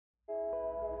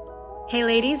Hey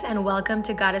ladies, and welcome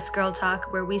to Goddess Girl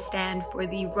Talk, where we stand for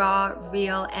the raw,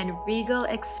 real, and regal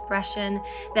expression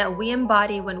that we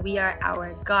embody when we are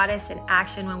our goddess in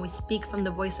action, when we speak from the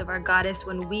voice of our goddess,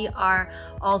 when we are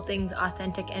all things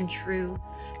authentic and true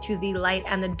to the light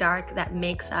and the dark that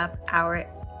makes up our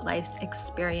life's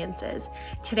experiences.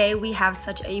 Today we have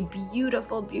such a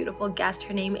beautiful guest.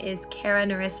 Her name is Kara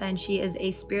Nerissa, and she is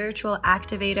a spiritual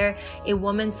activator, a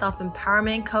woman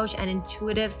self-empowerment coach, and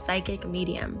intuitive psychic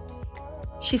medium.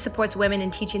 She supports women in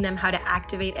teaching them how to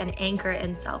activate and anchor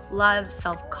in self-love,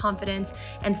 self-confidence,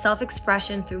 and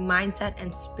self-expression through mindset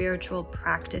and spiritual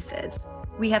practices.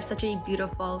 We have such a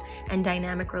beautiful and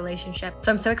dynamic relationship.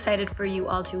 So I'm so excited for you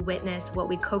all to witness what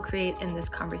we co-create in this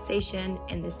conversation,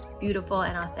 in this beautiful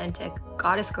and authentic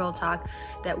Goddess Girl Talk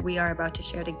that we are about to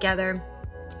share together.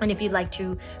 And if you'd like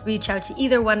to reach out to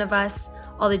either one of us,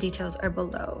 all the details are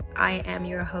below. I am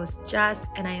your host, Jess,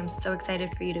 and I am so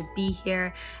excited for you to be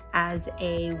here as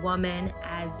a woman,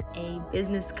 as a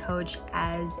business coach,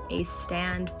 as a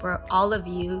stand for all of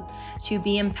you to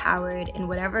be empowered in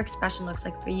whatever expression looks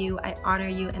like for you. I honor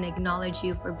you and acknowledge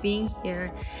you for being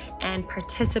here and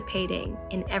participating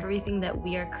in everything that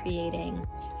we are creating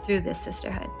through this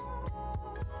sisterhood.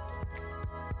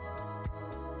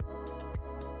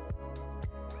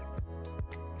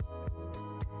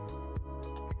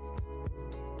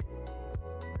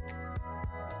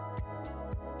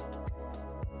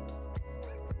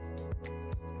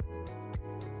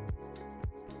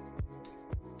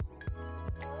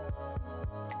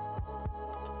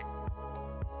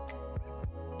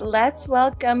 Let's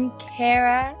welcome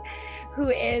Kara, who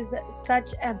is such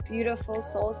a beautiful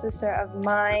soul sister of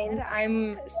mine.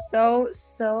 I'm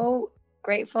so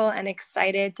grateful and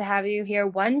excited to have you here.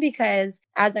 One, because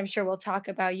as I'm sure we'll talk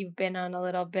about, you've been on a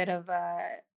little bit of a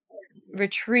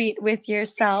retreat with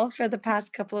yourself for the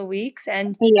past couple of weeks.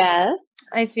 And yes,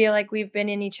 I feel like we've been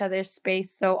in each other's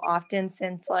space so often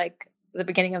since like the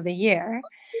beginning of the year.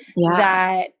 Yeah.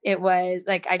 That it was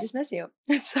like, I just miss you.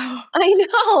 So I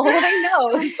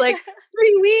know. It's like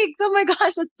 3 weeks. Oh my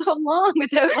gosh, that's so long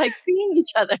without like seeing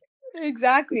each other.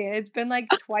 Exactly. It's been like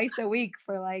twice a week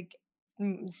for like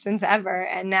since ever.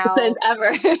 And now Since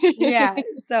ever. yeah.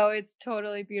 So it's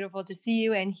totally beautiful to see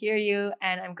you and hear you.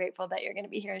 And I'm grateful that you're going to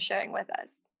be here sharing with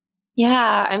us.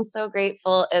 Yeah, I'm so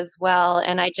grateful as well.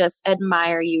 And I just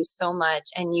admire you so much.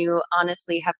 And you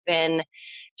honestly have been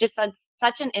just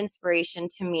such an inspiration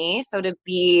to me. So to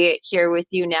be here with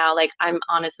you now, like I'm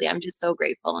just so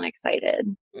grateful and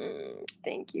excited.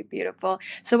 Thank you. Beautiful.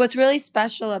 So what's really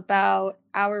special about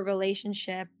our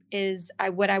relationship is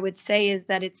what I would say is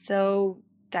that it's so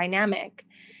dynamic.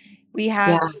 We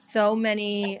have so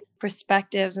many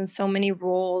perspectives and so many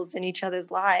roles in each other's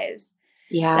lives.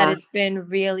 Yeah. That it's been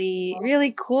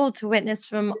really cool to witness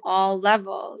from all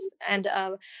levels. And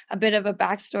a bit of a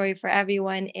backstory for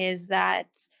everyone is that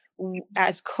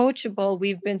as Coachable,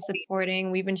 we've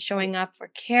been showing up for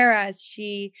Kara as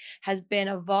she has been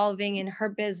evolving in her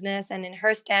business and in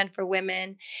her stand for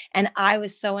women. And I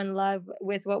was so in love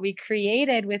with what we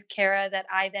created with Kara that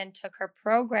I then took her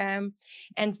program.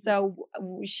 And so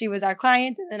she was our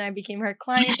client, and then I became her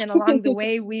client. And along the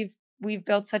way, we've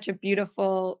built such a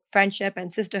beautiful friendship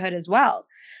and sisterhood as well,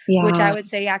 which I would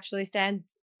say actually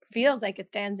feels like it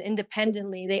stands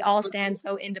independently. They all stand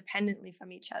so independently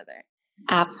from each other.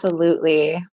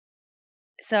 Absolutely.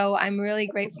 So I'm really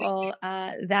grateful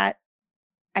that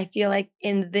I feel like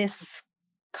in this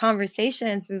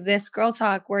conversation, through this girl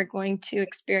talk, we're going to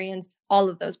experience all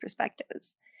of those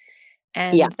perspectives.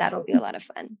 And that'll be a lot of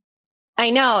fun.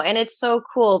 I know. And it's so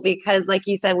cool because, like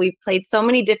you said, we've played so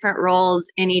many different roles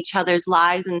in each other's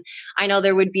lives. And I know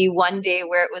there would be one day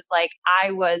where it was like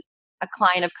I was a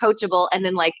client of Coachable, and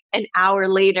then like an hour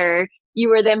later, you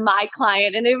were then my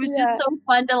client. And it was just so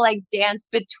fun to like dance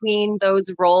between those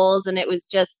roles. And it was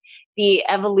just the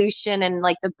evolution and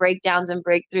like the breakdowns and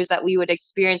breakthroughs that we would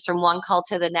experience from one call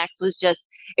to the next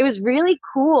it was really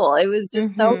cool. It was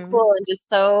just so cool and just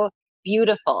so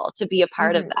beautiful to be a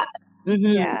part of that.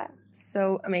 Yeah.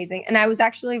 So amazing. And I was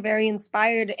actually very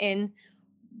inspired in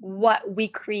what we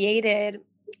created,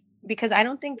 because I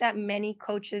don't think that many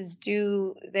coaches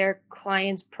do their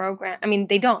clients' program. I mean,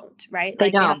 they don't, right? They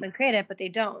help them create it, but they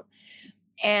don't.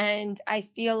 And I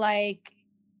feel like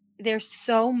there's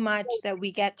so much that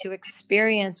we get to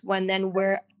experience when then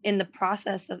we're in the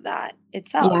process of that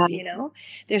itself,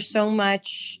 There's so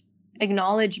much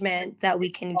acknowledgement that we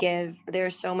can give.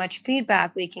 There's so much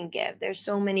feedback we can give. There's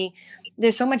so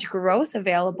much growth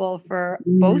available for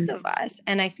both of us.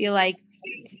 And I feel like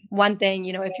one thing,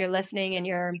 if you're listening and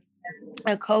you're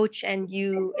a coach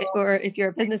or if you're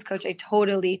a business coach, I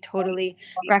totally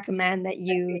recommend that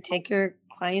you take your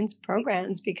clients'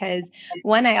 programs, because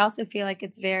one, I also feel like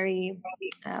it's very,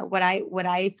 what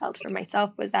I felt for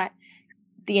myself was that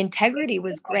the integrity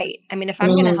was great. I mean, if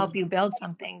I'm going to help you build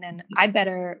something, then I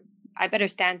better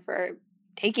stand for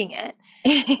taking it.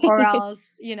 Or else,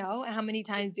 how many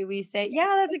times do we say,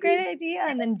 yeah, that's a great idea,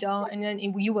 and then don't, and then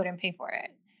you wouldn't pay for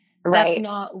it. That's Right.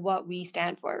 not what we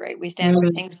stand for, right? We stand for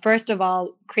things. First of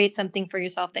all, create something for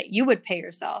yourself that you would pay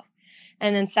yourself.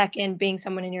 And then second, being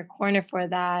someone in your corner for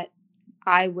that,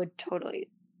 I would totally,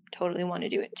 totally want to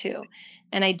do it too.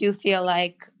 And I do feel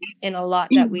like in a lot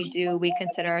that we do, we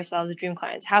consider ourselves dream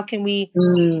clients. How can we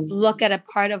look at a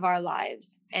part of our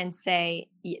lives and say,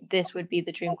 this would be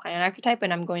the dream client archetype,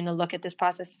 and I'm going to look at this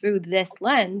process through this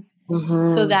lens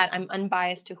so that I'm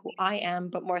unbiased to who I am,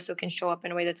 but more so can show up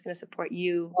in a way that's going to support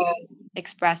you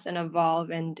express and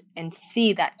evolve and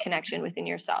see that connection within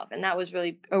yourself. And that was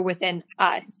really, or within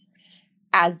us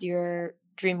as your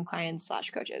dream clients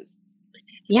 / coaches.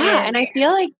 Yeah. And I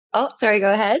feel like, oh, sorry,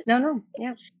 go ahead. No.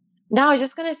 Yeah. No, I was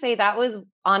just going to say that was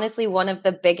honestly one of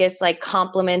the biggest like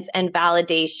compliments and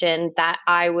validation that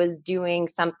I was doing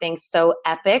something so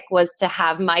epic, was to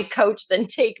have my coach then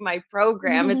take my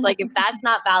program. It's like, if that's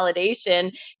not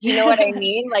validation, do you know what I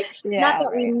mean? Like, not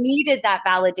that we needed that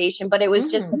validation, but it was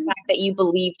just the fact that you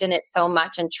believed in it so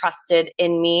much and trusted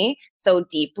in me so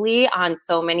deeply on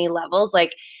so many levels.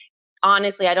 Like,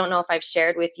 honestly, I don't know if I've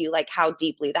shared with you like how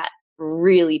deeply that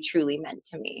really truly meant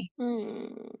to me.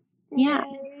 Yeah.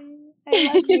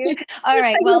 I love you. All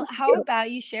right. Well, how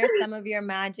about you share some of your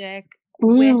magic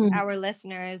with our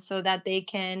listeners so that they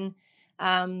can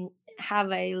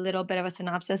have a little bit of a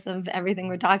synopsis of everything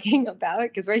we're talking about,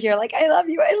 because we're here like, I love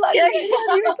you. I love you. I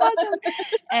love you. It's awesome.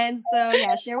 And so,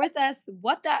 yeah, share with us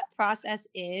what that process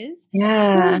is,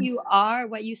 who you are,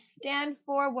 what you stand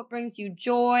for, what brings you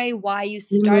joy, why you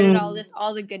started all this,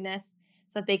 all the goodness,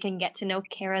 so that they can get to know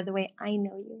Kara the way I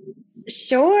know you.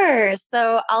 Sure.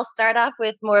 So I'll start off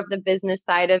with more of the business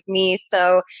side of me.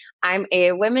 So I'm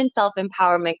a women's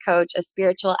self-empowerment coach, a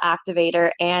spiritual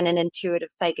activator, and an intuitive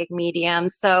psychic medium.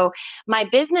 So my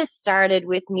business started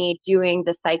with me doing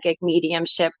the psychic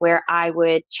mediumship, where I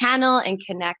would channel and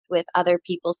connect with other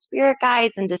people's spirit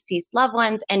guides and deceased loved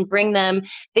ones and bring them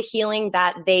the healing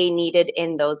that they needed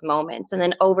in those moments. And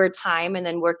then over time, and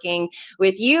then working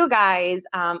with you guys,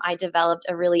 I developed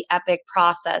a really epic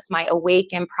process, my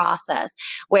Awaken process,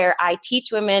 where I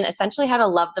teach women essentially how to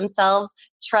love themselves,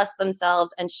 trust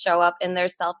themselves, and show up in their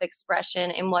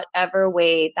self-expression in whatever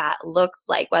way that looks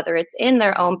like, whether it's in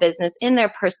their own business, in their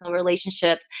personal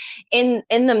relationships, in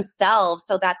themselves,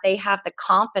 so that they have the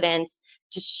confidence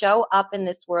to show up in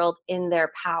this world in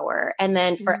their power. And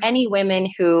then for any women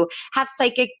who have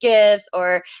psychic gifts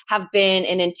or have been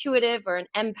an intuitive or an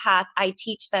empath, I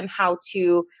teach them how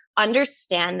to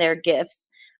understand their gifts,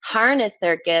 harness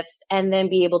their gifts, and then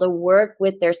be able to work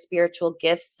with their spiritual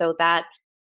gifts so that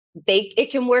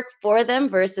it can work for them,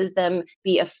 versus them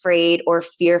be afraid or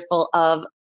fearful of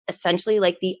essentially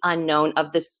like the unknown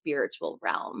of the spiritual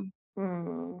realm.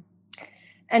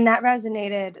 And that was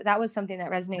something that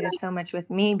resonated so much with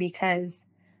me, because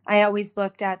I always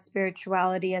looked at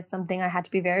spirituality as something I had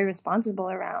to be very responsible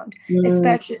around,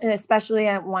 especially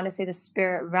I want to say the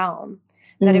spirit realm,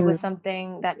 that it was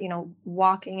something that,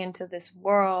 walking into this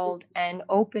world and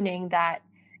opening that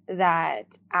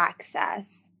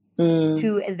access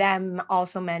to them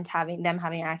also meant having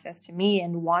access to me,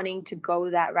 and wanting to go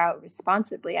that route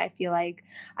responsibly. I feel like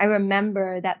I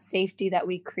remember that safety that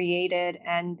we created,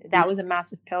 and that was a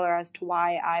massive pillar as to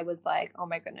why I was like, oh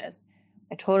my goodness,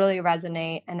 I totally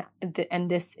resonate.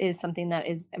 And this is something that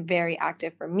is very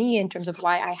active for me in terms of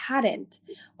why I hadn't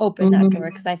opened that door,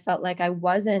 because I felt like I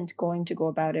wasn't going to go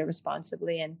about it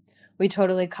responsibly. And we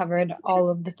totally covered all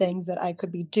of the things that I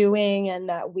could be doing and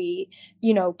that we,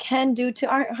 can do to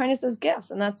harness those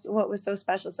gifts. And that's what was so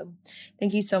special. So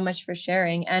thank you so much for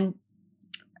sharing. And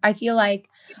I feel like,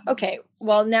 okay,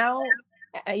 well, now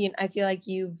I feel like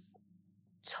you've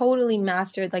totally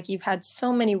mastered, like you've had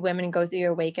so many women go through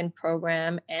your Awaken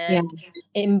program and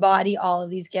embody all of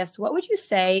these gifts. What would you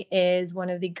say is one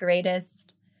of the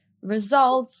greatest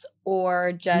results,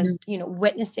 or just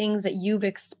witnessings that you've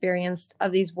experienced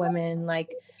of these women?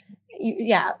 Like,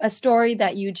 a story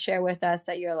that you'd share with us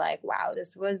that you're like, wow,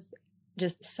 this was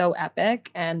just so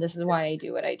epic, and this is why I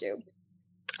do what I do.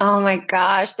 Oh my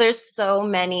gosh, there's so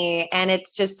many. And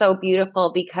it's just so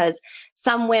beautiful, because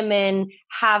some women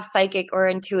have psychic or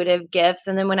intuitive gifts.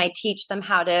 And then when I teach them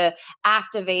how to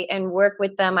activate and work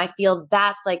with them, I feel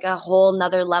that's like a whole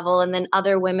nother level. And then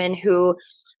other women who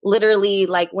literally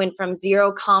like went from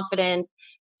zero confidence,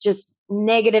 just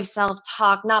negative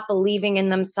self-talk, not believing in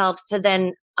themselves, to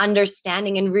then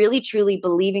understanding and really truly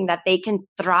believing that they can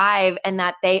thrive and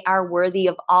that they are worthy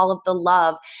of all of the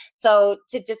love. So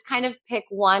to just kind of pick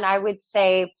one, I would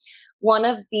say one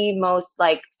of the most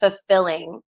like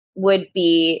fulfilling would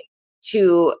be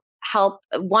to help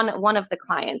one of the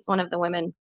clients, one of the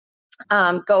women,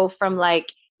 go from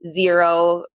like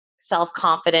zero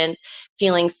self-confidence,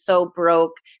 feeling so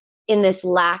broke, in this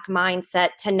lack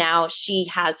mindset, to now she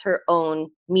has her own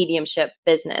mediumship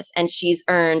business and she's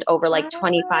earned over like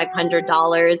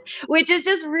 $2,500, which is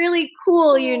just really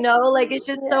cool, you know, like it's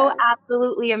just so Yeah.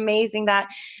 absolutely amazing that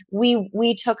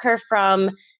we took her from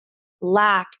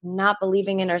lack, not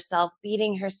believing in herself,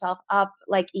 beating herself up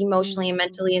like emotionally and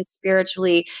mentally and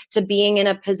spiritually, to being in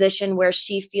a position where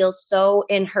she feels so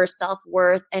in her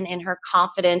self-worth and in her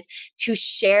confidence to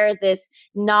share this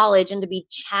knowledge and to be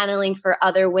channeling for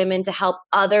other women, to help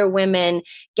other women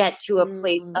get to a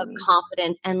place of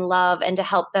confidence and love and to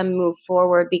help them move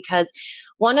forward. Because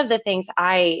one of the things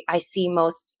I see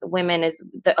most women is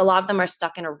that a lot of them are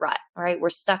stuck in a rut, right?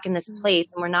 We're stuck in this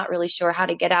place and we're not really sure how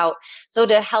to get out. So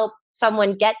to help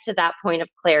someone get to that point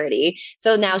of clarity,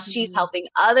 so now she's helping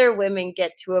other women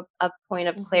get to a point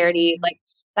of clarity, like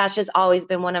that's just always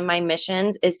been one of my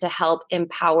missions, is to help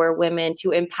empower women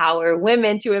to empower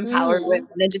women to empower women,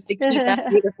 and just to keep that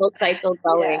beautiful cycle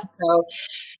going. Yeah. So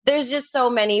there's just so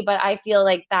many, but I feel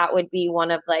like that would be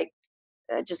one of like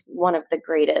just one of the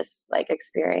greatest like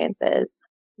experiences.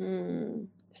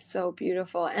 So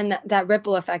beautiful. And that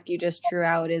ripple effect you just drew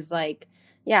out is like,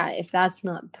 yeah, if that's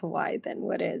not the why, then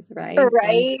what is, right? And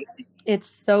Right. it's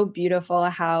so beautiful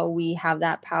how we have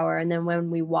that power. And then when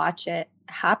we watch it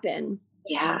happen,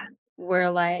 Yeah.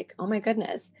 we're like, oh my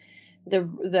goodness,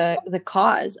 the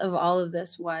cause of all of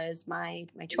this was my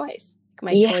choice.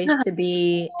 My Yeah. choice to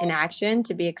be in action,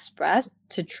 to be expressed,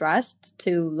 to trust,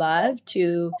 to love,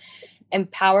 to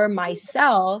empower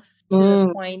myself to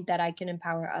the point that I can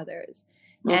empower others.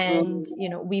 And, you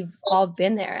know, we've all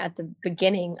been there at the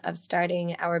beginning of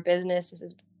starting our business. This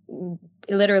is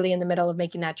literally in the middle of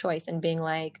making that choice and being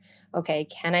like, okay,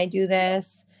 can I do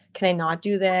this? Can I not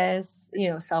do this? You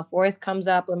know, self-worth comes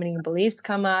up, limiting beliefs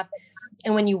come up.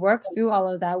 And when you work through all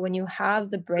of that, when you have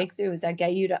the breakthroughs that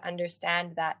get you to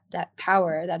understand that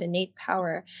power, that innate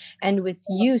power, and with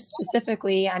you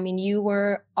specifically, I mean, you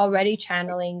were already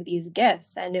channeling these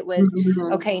gifts, and it was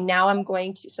okay, now I'm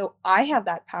going to, so I have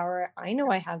that power, I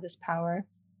know I have this power,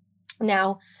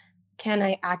 now can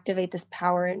I activate this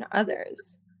power in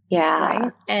others? Yeah.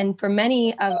 Right. And for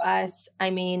many of us,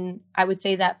 I mean, I would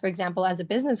say that, for example, as a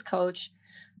business coach,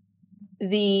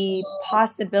 the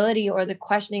possibility or the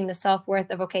questioning the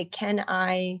self-worth of, okay, can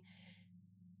I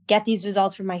get these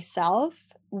results for myself,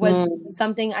 was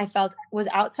something I felt was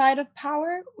outside of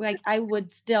power. Like I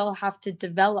would still have to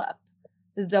develop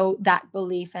though that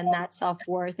belief and that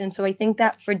self-worth. And so I think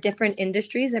that for different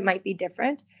industries it might be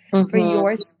different. For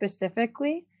yours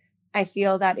specifically, I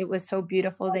feel that it was so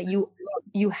beautiful that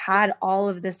you had all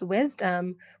of this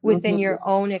wisdom within your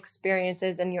own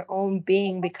experiences and your own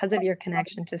being because of your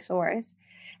connection to source.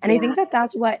 And I think that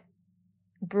that's what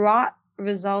brought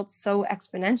results so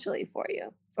exponentially for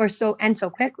you, or so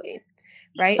quickly,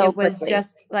 right? So it was quickly.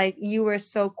 just like you were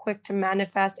so quick to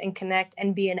manifest and connect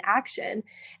and be in action.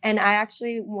 And I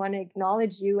actually want to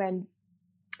acknowledge you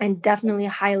and definitely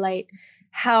highlight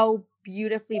how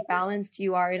beautifully balanced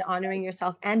you are in honoring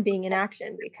yourself and being in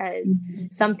action, because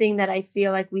something that I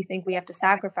feel like we think we have to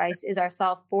sacrifice is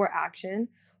ourself for action,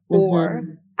 or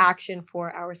action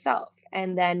for ourselves.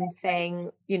 And then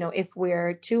saying, you know, if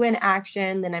we're too in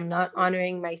action, then I'm not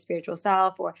honoring my spiritual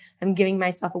self, or I'm giving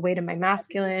myself away to my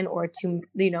masculine, or to,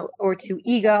 you know, or to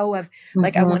ego of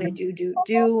like, I want to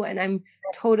do. And I'm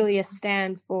totally a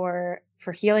stand for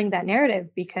healing that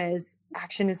narrative, because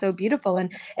action is so beautiful.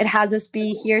 And it has us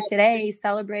be here today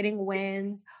celebrating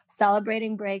wins,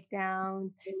 celebrating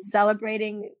breakdowns,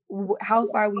 celebrating how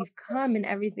far we've come and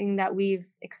everything that we've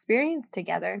experienced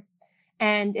together.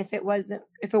 And if it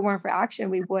weren't for action,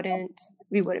 we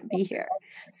wouldn't be here.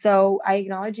 So I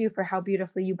acknowledge you for how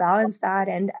beautifully you balance that.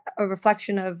 And a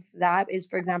reflection of that is,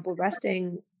 for example,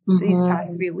 resting these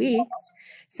past 3 weeks,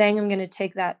 saying I'm going to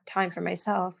take that time for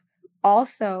myself,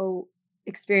 also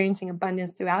experiencing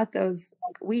abundance throughout those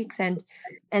weeks, and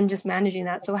just managing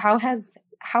that. So how has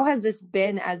this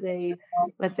been as a,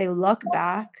 let's say, look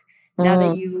back, now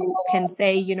that you can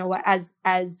say, you know what,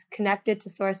 as connected to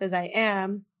source as I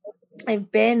am,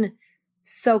 I've been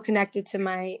so connected to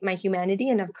my humanity,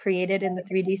 and I've created in the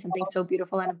 3D something so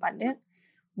beautiful and abundant.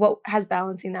 What has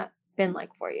balancing that been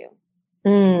like for you?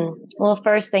 Well,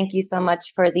 first, thank you so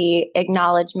much for the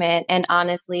acknowledgement. And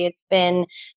honestly, it's been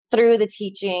through the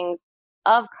teachings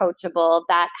of Coachable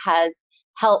that has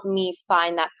helped me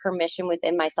find that permission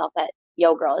within myself that,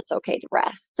 yo, girl, it's okay to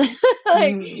rest.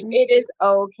 Like, Mm, it is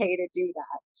okay to do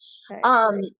that.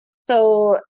 okay.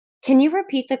 So can you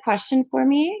repeat the question for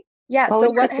me? Yeah, What so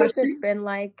was the what has it question? been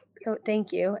like? So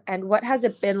thank you. And what has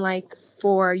it been like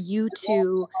for you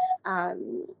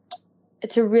um,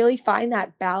 to really find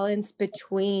that balance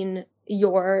between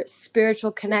your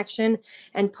spiritual connection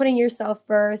and putting yourself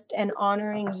first and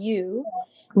honoring you,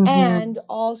 Mm-hmm. and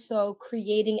also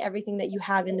creating everything that you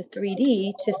have in the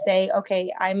 3D to say,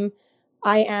 okay, I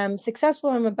am successful,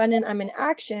 I'm abundant, I'm in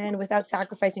action without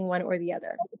sacrificing one or the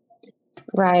other.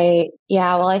 Right.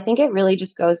 Yeah. Well, I think it really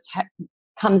just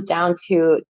comes down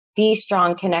to the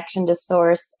strong connection to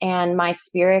source and my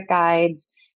spirit guides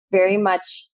very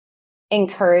much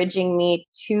encouraging me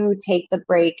to take the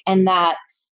break, and that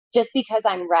just because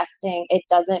I'm resting, it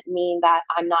doesn't mean that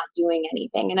I'm not doing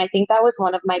anything. And I think that was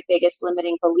one of my biggest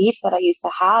limiting beliefs that I used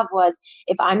to have was,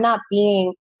 if I'm not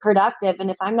being productive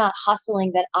and if I'm not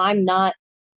hustling, that I'm not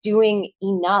doing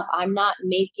enough. I'm not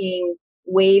making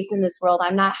waves in this world.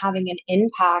 I'm not having an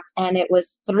impact. And it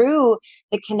was through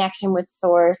the connection with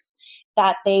source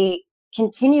that they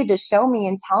continued to show me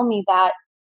and tell me that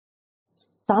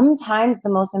sometimes the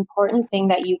most important thing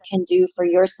that you can do for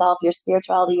yourself, your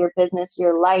spirituality, your business,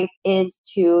 your life is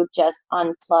to just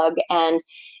unplug. And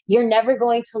you're never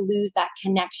going to lose that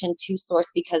connection to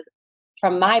source, because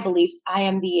from my beliefs, I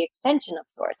am the extension of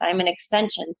source. I'm an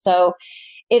extension. So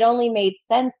it only made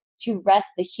sense to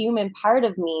rest the human part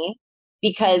of me,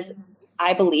 because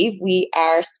I believe we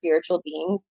are spiritual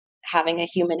beings having a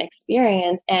human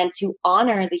experience. And to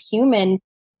honor the human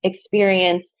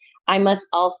experience, I must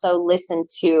also listen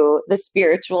to the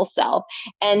spiritual self.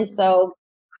 And so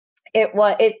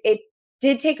it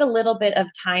did take a little bit of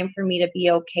time for me to be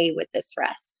okay with this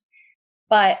rest.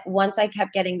 But once I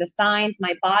kept getting the signs,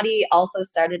 my body also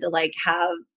started to like have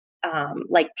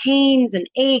like pains and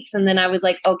aches. And then I was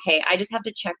like, okay, I just have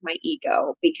to check my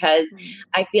ego, because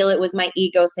I feel it was my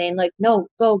ego saying like, no,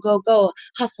 go, go, go,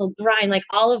 hustle, grind, like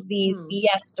all of these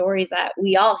BS stories that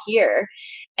we all hear.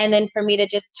 And then for me to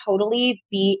just totally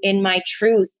be in my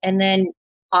truth, and then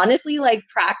honestly like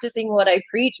practicing what I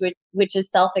preach, which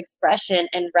is self-expression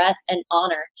and rest and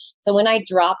honor. So when I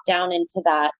dropped down into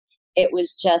that, it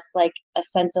was just like a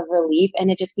sense of relief, and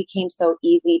it just became so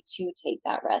easy to take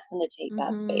that rest and to take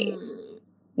that space. Mm-hmm.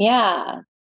 Yeah.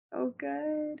 Oh,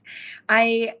 good.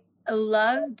 I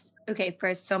loved, okay,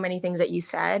 first, so many things that you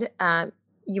said.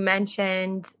 You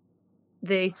mentioned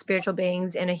the spiritual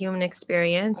beings in a human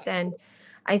experience. And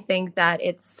I think that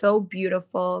it's so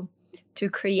beautiful to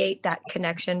create that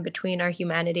connection between our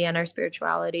humanity and our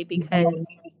spirituality, because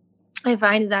I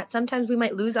find that sometimes we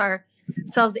might lose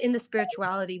ourselves in the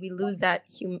spirituality. We lose that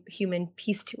human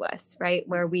piece to us, right?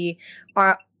 Where we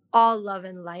are all love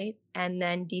and light, and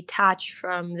then detach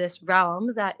from this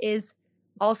realm that is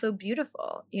also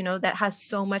beautiful, that has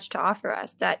so much to offer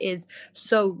us, that is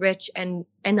so rich, and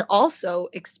also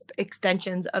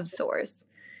extensions of source,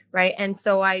 right? And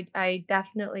so I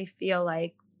definitely feel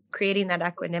like creating that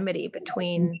equanimity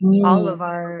between all Mhm. of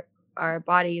our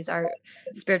bodies, our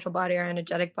spiritual body, our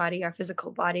energetic body, our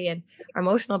physical body, and our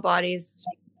emotional bodies,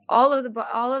 all of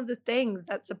the things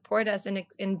that support us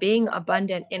in being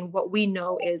abundant in what we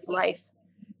know is life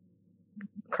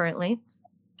currently,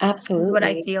 is what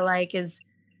I Absolutely. feel like is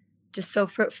just so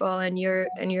fruitful. And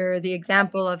you're the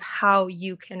example of how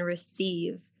you can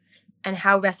receive, and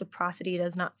how reciprocity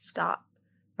does not stop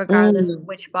regardless of Mm,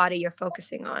 which body you're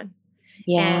focusing on.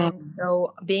 yeah. And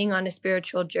so being on a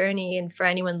spiritual journey, and for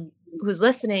anyone who's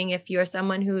listening, if you're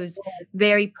someone who's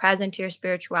very present to your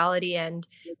spirituality and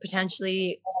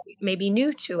potentially maybe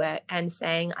new to it, and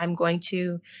saying, I'm going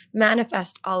to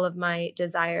manifest all of my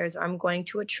desires, or I'm going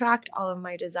to attract all of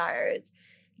my desires,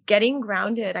 getting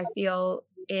grounded, I feel,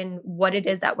 in what it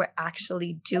is that we're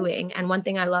actually doing. And one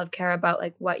thing I love, Cara, about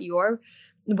like what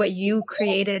you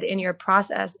created in your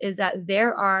process, is that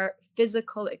there are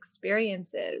physical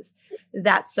experiences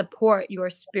that support your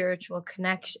spiritual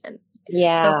connection. So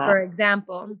Yeah. for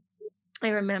example, I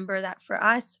remember that for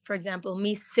us, for example,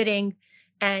 me sitting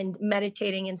and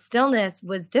meditating in stillness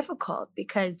was difficult,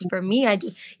 because for me,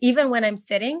 even when I'm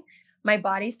sitting, my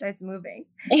body starts moving.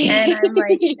 And I'm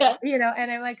like, Yeah.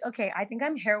 and I'm like, okay, I think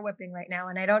I'm hair whipping right now.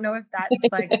 And I don't know if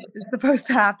that's like supposed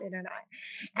to happen or not.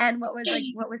 And what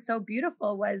was so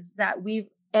beautiful was that we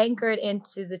anchored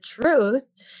into the truth.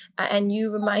 And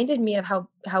you reminded me of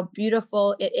how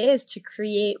beautiful it is to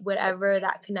create whatever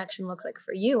that connection looks like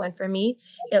for you. And for me,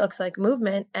 it looks like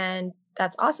movement, and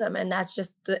that's awesome. And that's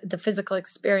just the physical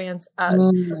experience of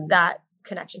Mm, that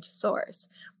connection to source,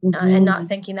 and not Mm-hmm.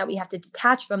 thinking that we have to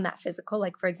detach from that physical,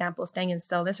 like for example, staying in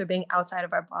stillness or being outside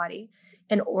of our body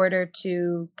in order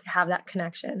to have that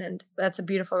connection. And that's a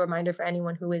beautiful reminder for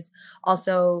anyone who is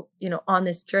also, on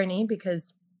this journey,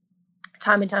 because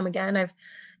time and time again,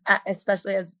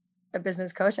 especially as a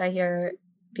business coach, I hear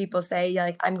people say,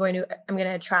 like, I'm going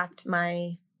to attract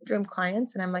my dream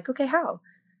clients. And I'm like, okay, how?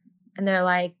 And they're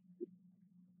like,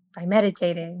 by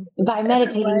meditating. By And I'm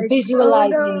meditating, like, oh no,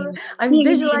 visualizing, I'm being in the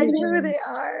visualizing who energy. they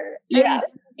are. Yeah. And,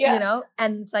 Yeah.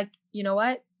 and it's like, you know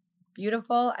what?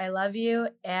 Beautiful. I love you.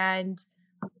 And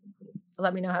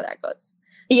let me know how that goes.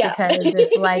 Yeah. Because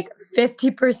it's like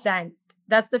 50%.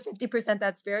 That's the 50%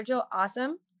 that's spiritual.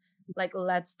 Awesome. Like,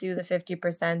 let's do the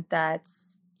 50%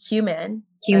 that's human.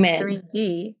 That's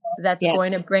 3D. That's Yes.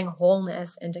 going to bring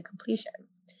wholeness into completion.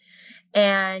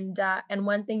 And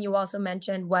one thing you also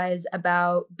mentioned was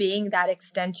about being that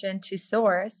extension to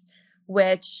source,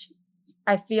 which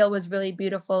I feel was really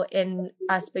beautiful in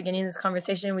us beginning this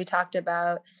conversation. We talked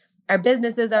about our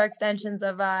businesses are extensions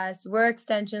of us, we're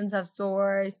extensions of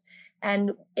source.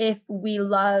 And if we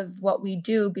love what we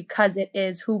do because it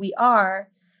is who we are,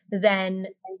 then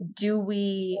do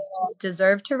we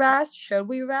deserve to rest? Should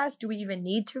we rest? Do we even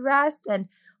need to rest? And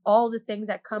all the things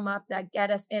that come up that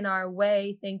get us in our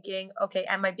way, thinking, okay,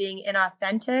 am I being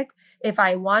inauthentic if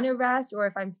I want to rest or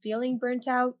if I'm feeling burnt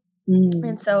out?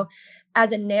 And so,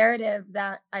 as a narrative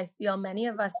that I feel many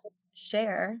of us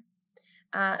share,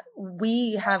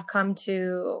 we have come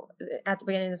to, at the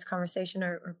beginning of this conversation,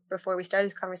 or before we started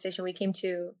this conversation, we came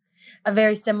to a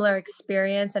very similar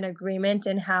experience and agreement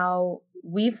in how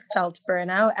we've felt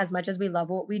burnout as much as we love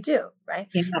what we do, right?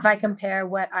 Yeah. If I compare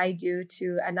what I do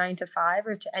to a 9 to 5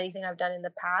 or to anything I've done in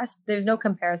the past, there's no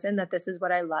comparison that this is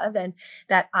what I love and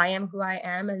that I am who I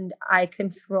am and I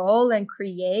control and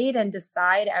create and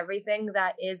decide everything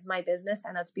that is my business.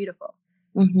 And that's beautiful.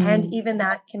 Mm-hmm. And even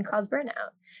that can cause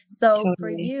burnout. So Totally. for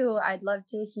you, I'd love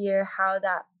to hear how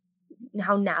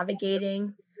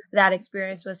navigating that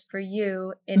experience was for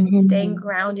you in staying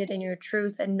grounded in your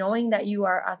truth and knowing that you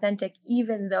are authentic,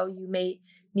 even though you may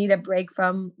need a break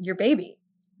from your baby.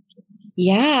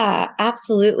 Yeah,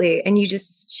 absolutely. And you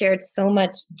just shared so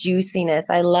much juiciness.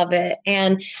 I love it.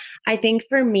 And I think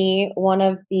for me, one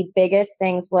of the biggest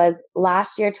things was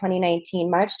last year,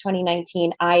 2019, March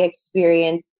 2019, I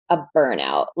experienced a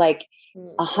burnout, like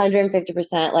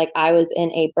 150%. Like I was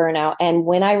in a burnout. And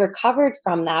when I recovered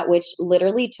from that, which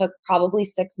literally took probably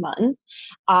 6 months,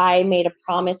 I made a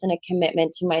promise and a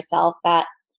commitment to myself that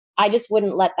I just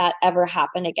wouldn't let that ever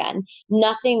happen again.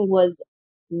 Nothing was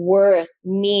worth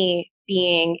me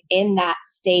being in that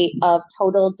state of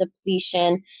total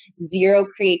depletion, zero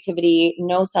creativity,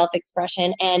 no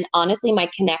self-expression. And honestly, my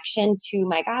connection to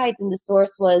my guides and the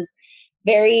source was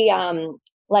very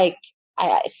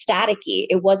staticky.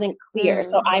 It wasn't clear.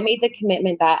 So I made the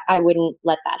commitment that I wouldn't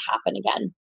let that happen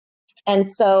again. And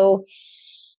so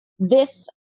this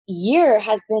year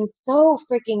has been so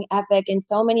freaking epic in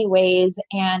so many ways.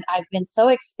 And I've been so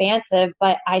expansive,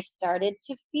 but I started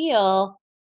to feel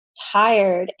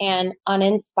tired and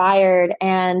uninspired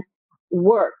and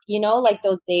work, like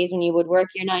those days when you would work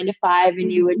your 9 to 5 and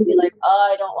you would be like,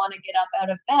 oh, I don't want to get up out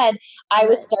of bed. I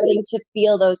was starting to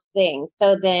feel those things.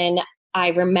 So then I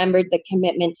remembered the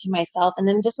commitment to myself. And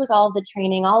then just with all of the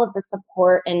training, all of the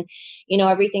support and,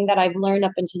 everything that I've learned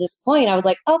up until this point, I was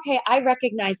like, okay, I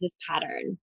recognize this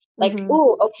pattern. Like,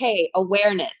 oh, okay,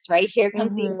 awareness, right? Here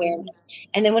comes the awareness.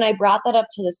 And then when I brought that up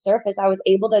to the surface, I was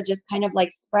able to just kind of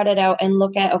like spread it out and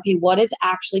look at, okay, what is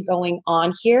actually going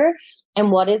on here? And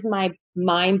what is my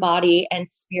mind, body, and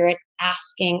spirit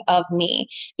asking of me?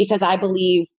 Because I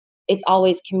believe it's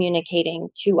always communicating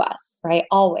to us, right?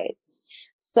 Always.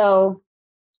 So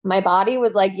my body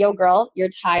was like, yo, girl, you're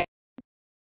tired.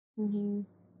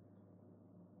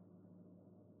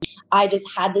 I just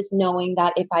had this knowing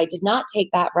that if I did not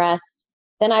take that rest,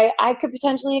 then I could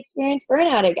potentially experience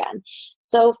burnout again.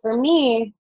 So for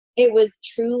me, it was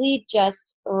truly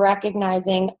just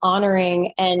recognizing,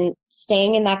 honoring, and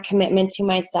staying in that commitment to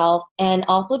myself, and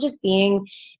also just being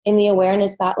in the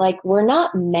awareness that like we're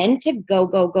not meant to go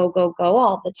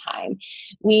all the time.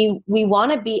 We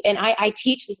want to be, and I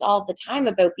teach this all the time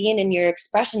about being in your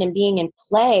expression and being in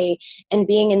play and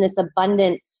being in this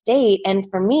abundant state. And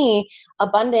for me,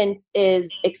 abundance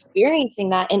is experiencing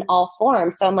that in all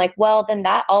forms. So I'm like, well, then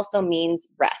that also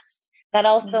means rest. That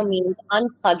also means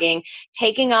unplugging,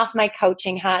 taking off my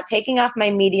coaching hat, taking off my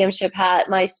mediumship hat,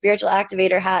 my spiritual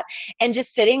activator hat, and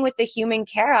just sitting with the human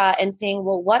Kara and saying,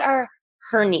 well, what are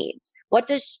her needs? What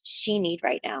does she need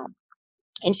right now?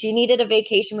 and she needed a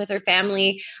vacation with her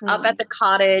family up Mm. at the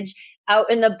cottage, out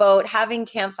in the boat, having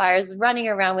campfires, running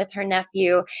around with her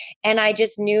nephew. And I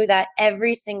just knew that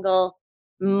every single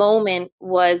moment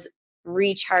was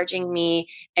recharging me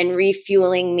and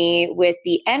refueling me with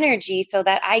the energy so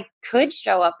that I could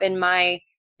show up in my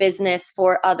business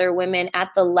for other women at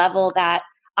the level that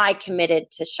I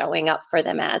committed to showing up for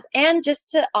them as, and just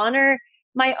to honor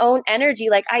my own energy.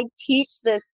 Like, I teach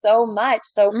this so much.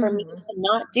 So for me Mhm. to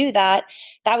not do that,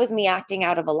 that was me acting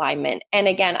out of alignment. And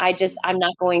again, I'm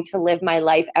not going to live my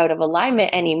life out of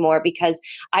alignment anymore because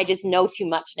I just know too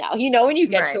much now. You know, when you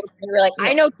get to Right. it, you're like, I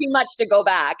Yeah. know too much to go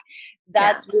back.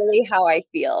 Yeah. That's really how I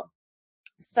feel.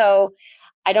 So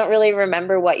I don't really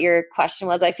remember what your question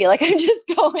was. I feel like I'm just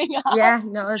going off, Yeah.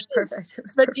 No, that's perfect. It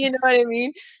was but do you know perfect. what I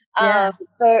mean? Yeah.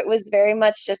 So it was very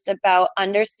much just about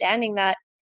understanding that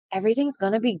everything's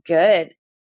going to be good.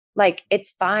 Like,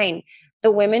 it's fine.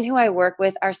 The women who I work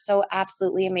with are so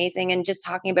absolutely amazing. And just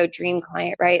talking about dream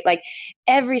client, right? Like,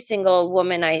 every single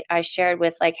woman I shared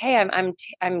with, like, hey,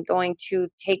 I'm going to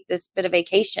take this bit of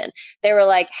vacation. They were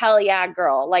like, hell yeah,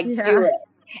 girl, like, do Yeah. it.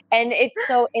 And it's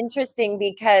so interesting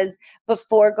because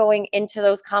before going into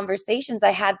those conversations,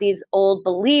 I had these old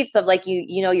beliefs of, like,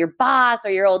 you know, your boss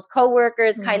or your old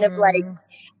coworkers kind of like, Mhm.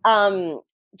 um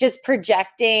just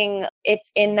projecting. It's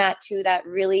in that too, that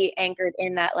really anchored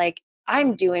in that, like,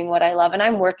 I'm doing what I love and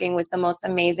I'm working with the most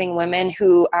amazing women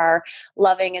who are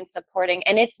loving and supporting,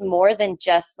 and it's more than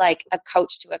just like a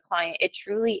coach to a client. It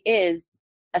truly is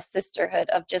a sisterhood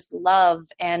of just love.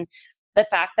 And the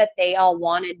fact that they all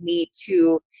wanted me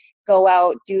to go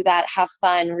out, do that, have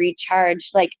fun,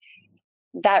 recharge, like,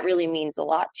 that really means a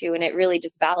lot too. And it really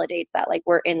just validates that, like,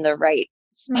 we're in the right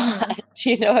Mhm. spot.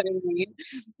 Do you know what I mean?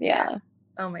 Yeah. Yeah.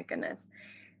 Oh my goodness.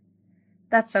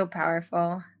 That's so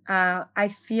powerful. I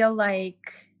feel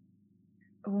like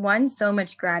one, so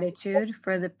much gratitude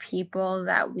for the people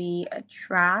that we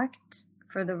attract,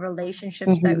 for the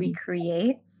relationships that we Mhm.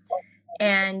 create,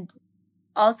 and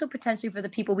also potentially for the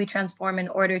people we transform in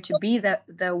order to be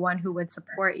the one who would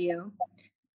support you,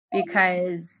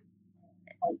 because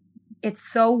it's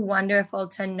so wonderful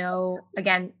to know,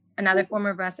 again, another form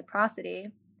of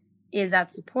reciprocity is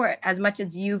that support. As much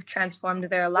as you've transformed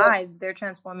their lives, they're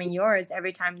transforming yours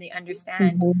every time they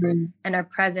understand Mhm. and are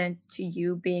present to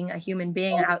you being a human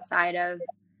being outside of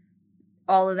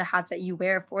all of the hats that you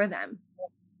wear for them.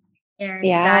 And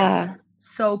Yeah. that's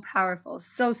so powerful,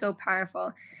 so, so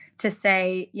powerful to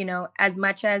say, you know, as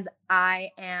much as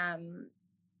I am,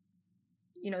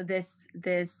 you know,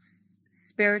 this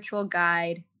spiritual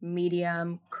guide,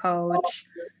 medium, coach,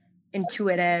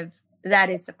 intuitive that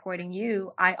is supporting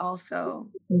you, I also,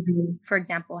 Mhm. for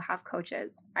example, have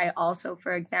coaches. I also,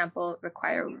 for example,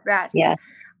 require rest.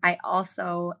 Yes. I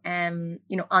also am,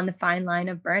 you know, on the fine line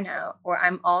of burnout, or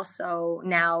I'm also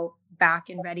now back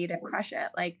and ready to crush it.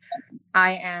 Like,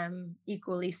 I am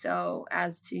equally so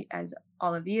as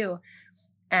all of you.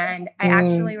 And I Mm.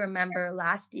 actually remember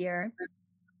last year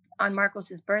on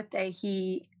Marcos's birthday,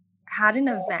 he had an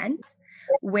event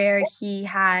where he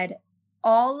had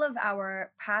all of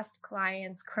our past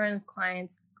clients, current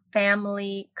clients,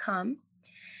 family come,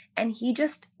 and he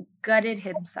just gutted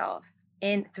himself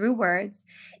in through words.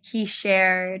 He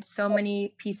shared so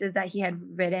many pieces that he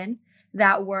had written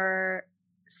that were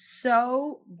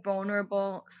so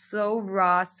vulnerable, so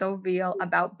raw, so real,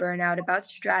 about burnout, about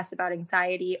stress, about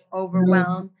anxiety, Mm.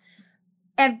 overwhelm,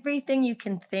 everything you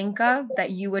can think of that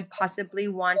you would possibly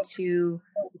want to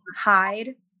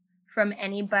hide from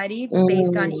anybody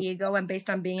based on Mm. ego and based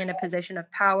on being in a position of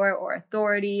power or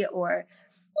authority or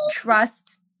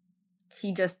trust.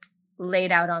 He just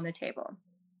laid out on the table.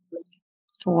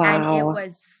 And it Wow.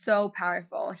 was so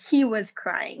powerful. He was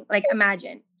crying. Like,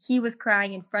 imagine, he was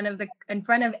crying in front of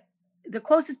the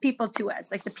closest people to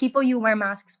us, like the people you wear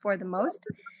masks for the most.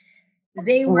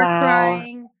 They were Wow.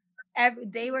 crying.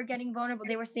 They were getting vulnerable.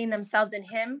 They were seeing themselves in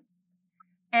him.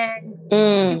 And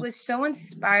it Mm. was so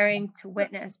inspiring to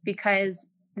witness, because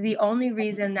the only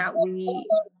reason that we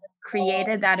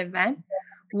created that event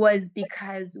was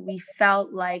because we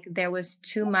felt like there was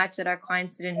too much that our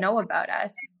clients didn't know about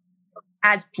us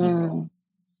as people. Mm.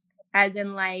 As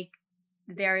in, like,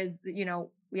 there is, you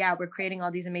know, yeah, we're creating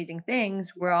all these amazing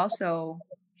things. We're also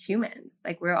humans.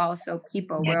 Like, we're also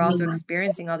people. We're also Yeah.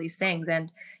 experiencing all these things.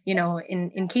 And, you know,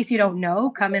 in case you don't know,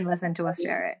 come and listen to us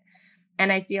share it.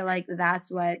 And I feel like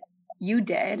that's what you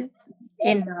did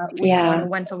in the, you know, on Yeah. a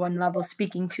one-to-one level,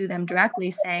 speaking to them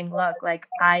directly, saying, look, like,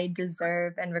 I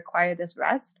deserve and require this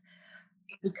rest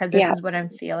because this Yeah. is what I'm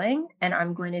feeling and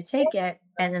I'm going to take it.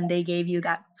 And then they gave you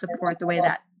that support the way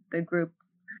that the group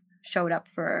showed up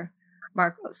for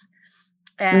Marcos.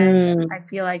 And Mm, I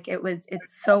feel like it's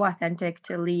so authentic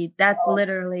to lead. That's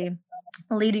literally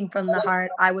leading from the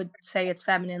heart. I would say it's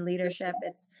feminine leadership.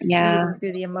 It's yeah. leading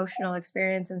through the emotional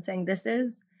experience and saying, this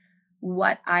is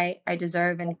what I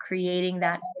deserve, and creating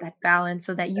that balance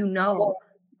so that you know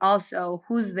also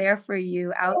who's there for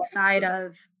you outside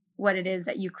of what it is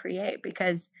that you create.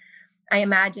 Because I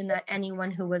imagine that anyone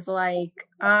who was like,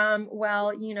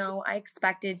 well, I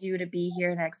expected you to be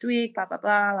here next week, blah, blah,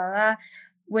 blah, blah, blah,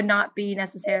 would not be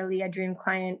necessarily a dream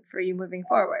client for you moving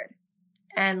forward.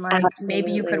 And like,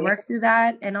 maybe you could Absolutely. work through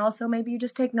that. And also maybe you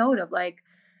just take note of like,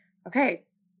 okay,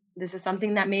 this is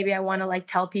something that maybe I want to like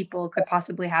tell people could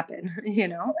possibly happen,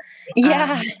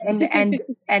 Yeah.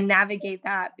 and navigate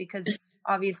that, because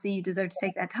obviously you deserve to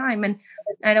take that time. And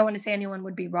I don't want to say anyone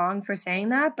would be wrong for saying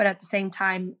that, but at the same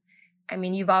time, I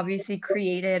mean, you've obviously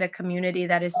created a community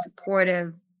that is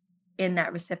supportive in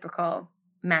that reciprocal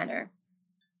manner.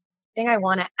 Thing I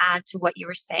want to add to what you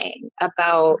were saying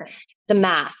about Okay. the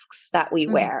masks that we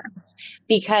Mhm. wear,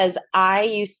 because I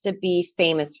used to be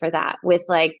famous for that, with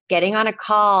like getting on a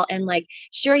call and like,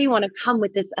 sure, you want to come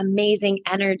with this amazing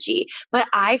energy. But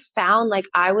I found like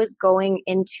I was going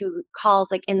into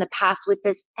calls like in the past with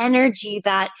this energy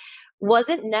that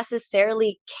wasn't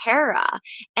necessarily Kara.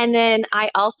 And then I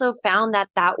also found that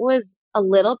that was a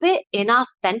little bit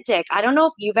inauthentic. I don't know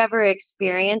if you've ever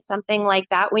experienced something like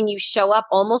that, when you show up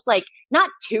almost like not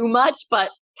too much,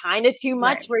 but kind of too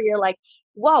much, Right. where you're like,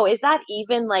 whoa, is that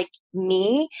even like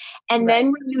me? And Right. then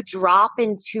when you drop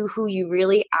into who you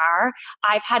really are,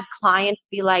 I've had clients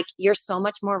be like, you're so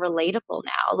much more relatable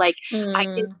now. Like, I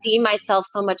can Mm. see myself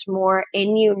so much more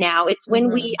in you now. It's when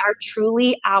we Mhm. are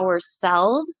truly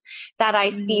ourselves that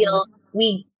I feel Mhm.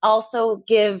 we also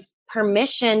give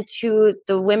permission to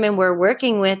the women we're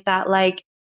working with, that like,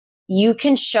 you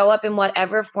can show up in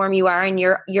whatever form you are, and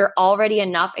you're already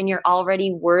enough, and you're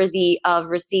already worthy of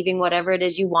receiving whatever it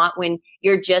is you want when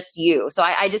you're just you. So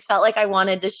I just felt like I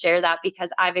wanted to share that, because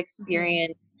I've Mhm.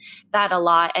 experienced that a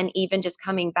lot. And even just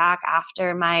coming back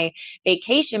after my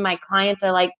vacation, my clients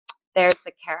are like, there's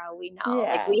the Kara we know.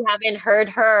 Like, Yeah. we haven't heard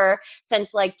her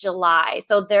since like July.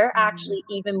 So they're Mhm. actually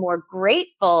even more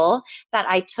grateful that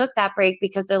I took that break,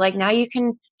 because they're like, now you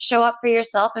can show up for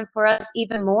yourself and for us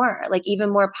even more, like even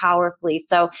more powerfully.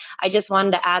 So I just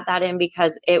wanted to add that in,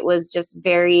 because it was just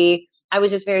I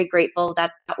was just very grateful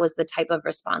that that was the type of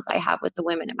response I have with the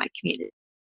women in my community.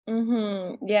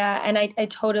 Yeah, and I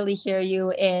totally hear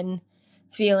you in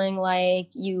feeling like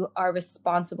you are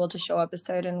responsible to show up a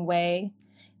certain way.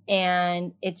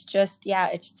 And it's just, yeah,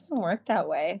 it just doesn't work that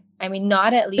way. I mean,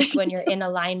 not at least when you're in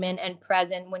alignment and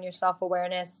present, when your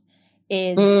self-awareness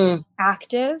is Mm,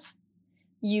 active,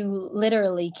 you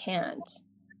literally can't.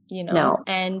 no.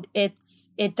 And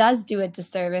it does do a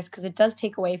disservice, because it does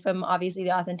take away from obviously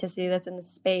the authenticity that's in the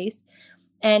space,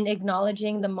 and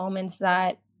acknowledging the moments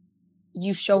that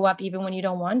you show up even when you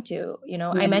don't want to. I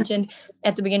Yeah. mentioned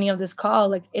at the beginning of this call,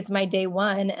 like, it's my day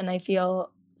one and I feel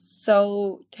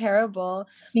so terrible,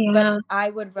 but Yeah. I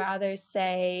would rather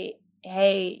say,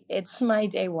 hey, it's my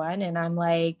day one and I'm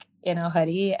like in a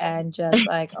hoodie and just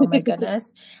like, oh my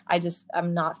goodness,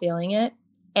 I'm not feeling it.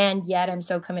 And yet I'm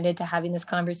so committed to having this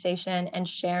conversation and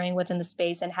sharing what's in the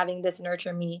space and having this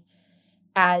nurture me,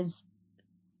 as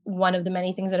one of the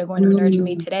many things that are going to nurture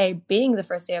me Mm. today, being the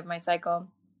first day of my cycle,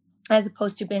 as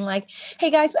opposed to being like,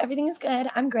 hey guys, so everything is good,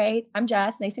 I'm great, I'm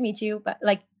Jess, nice to meet you. But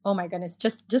like, oh my goodness,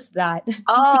 just that, just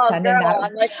Oh, pretending that. girl,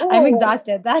 I'm like, I'm oh,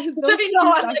 exhausted. That those I know.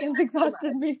 two I'm like, seconds that's too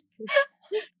exhausted much. me.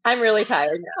 I'm really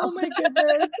tired Oh now. my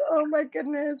goodness. Oh my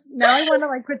goodness. Now I want to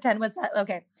like pretend what's that.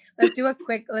 Okay. Let's do a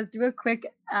quick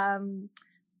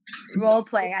role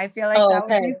play. I feel like Oh, that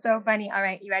would okay. be so funny. All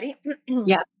right, you ready? All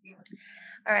Yeah.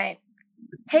 right.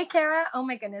 Hey, Kara. Oh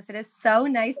my goodness. It is so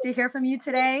nice to hear from you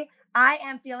today. I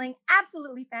am feeling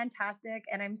absolutely fantastic.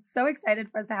 And I'm so excited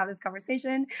for us to have this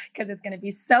conversation, because it's going to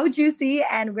be so juicy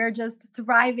and we're just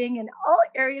thriving in all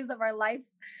areas of our life.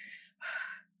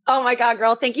 Oh my God,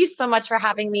 girl, thank you so much for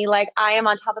having me. Like, I am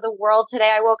on top of the world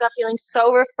today. I woke up feeling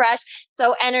so refreshed,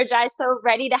 so energized, so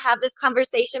ready to have this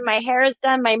conversation. My hair is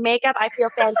done, my makeup, I feel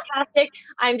fantastic.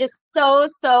 I'm just so,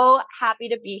 so happy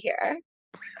to be here.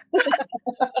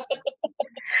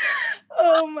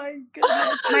 Oh my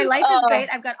goodness. My life is Oh, great.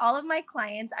 I've got all of my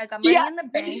clients. I've got yeah. money in the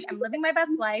bank. I'm living my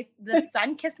best life. The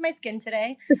sun kissed my skin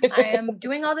today. I am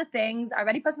doing all the things. I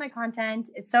already post my content.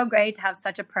 It's so great to have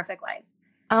such a perfect life.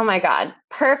 Oh my God,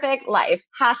 perfect life.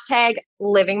 Hashtag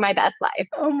living my best life.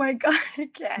 Oh my God. I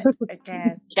can't. I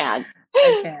can't. Can't.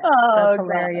 I can't. That's Oh God.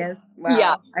 hilarious.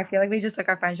 Yeah, Wow. I feel like we just took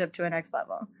our friendship to a next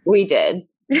level. we did.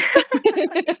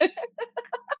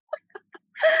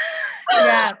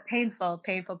 Yeah, painful,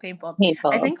 painful, painful. I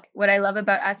Painful. think what I love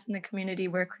about us in the community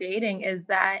we're creating is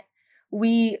that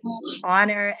we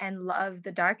honor and love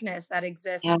the darkness that Yeah.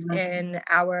 exists in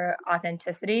our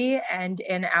authenticity and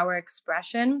in our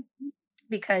expression,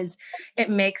 because it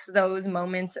makes those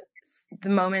moments, the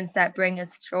moments that bring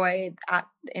us joy,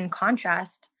 in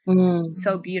contrast,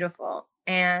 so beautiful.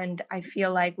 And I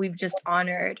feel like we've just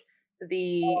honored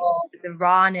the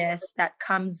rawness that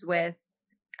comes with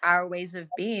our ways of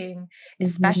being,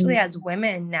 especially as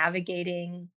women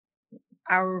navigating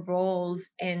our roles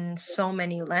in so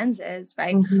many lenses,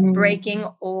 right? Breaking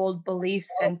old beliefs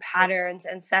and patterns,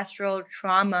 ancestral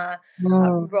trauma,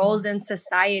 roles in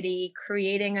society,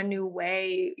 creating a new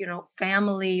way,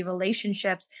 family,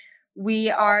 relationships.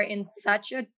 We are in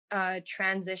such a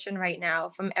transition right now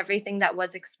from everything that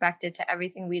was expected to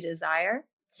everything we desire.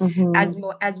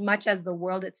 As much as the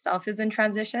world itself is in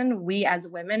transition, we as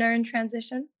women are in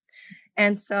transition.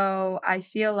 And so I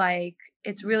feel like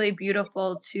it's really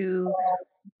beautiful to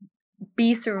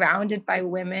be surrounded by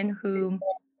women who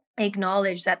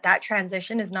acknowledge that that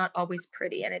transition is not always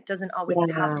pretty, and it doesn't always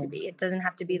have to be. It doesn't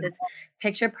have to be this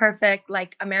picture perfect,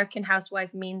 like American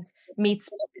Housewife meets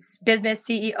business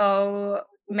CEO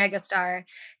megastar,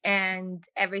 and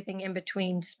everything in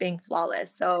between just being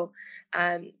flawless. So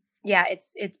yeah,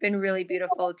 it's been really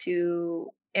beautiful to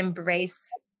embrace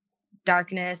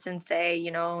darkness and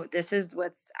say, this is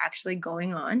what's actually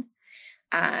going on.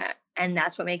 And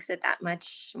that's what makes it that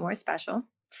much more special.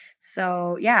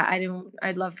 So yeah,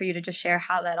 I'd love for you to just share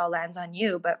how that all lands on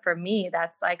you. But for me,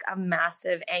 that's like a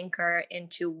massive anchor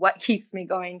into what keeps me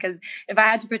going. Because if I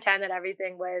had to pretend that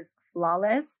everything was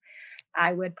flawless,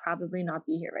 I would probably not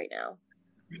be here right now.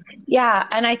 Yeah,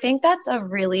 and I think that's a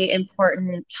really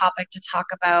important topic to talk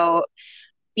about,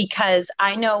 because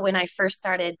I know when I first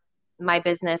started my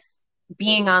business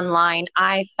being online,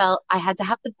 I felt I had to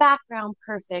have the background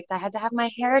perfect. I had to have my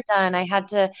hair done. I had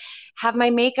to have my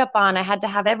makeup on. I had to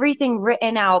have everything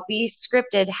written out, be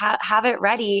scripted, have it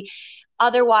ready.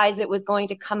 Otherwise, it was going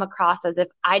to come across as if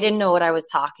I didn't know what I was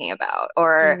talking about,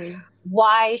 or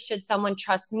why should someone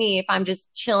trust me if I'm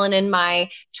just chilling in my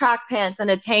track pants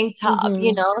and a tank top,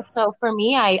 So for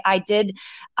me, I did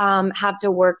have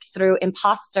to work through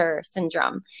imposter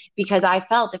syndrome, because I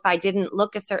felt if I didn't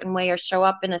look a certain way or show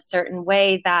up in a certain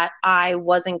way, that I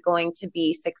wasn't going to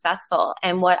be successful.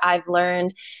 And what I've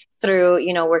learned through,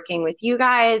 working with you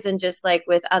guys and just like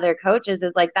with other coaches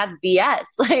is like, that's BS.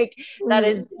 Like that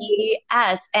is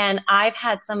BS. And I've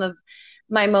had some of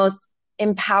my most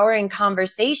empowering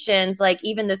conversations, like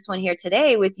even this one here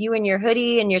today with you and your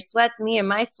hoodie and your sweats, me and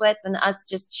my sweats, and us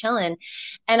just chilling.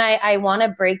 And I want to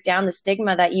break down the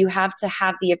stigma that you have to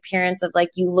have the appearance of like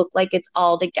you look like it's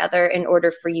all together in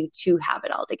order for you to have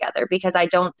it all together, because I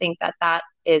don't think that that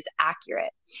is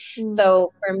accurate.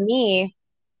 So for me,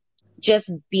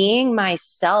 just being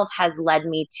myself has led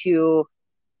me to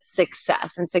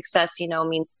success. And success,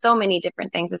 means so many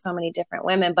different things to so many different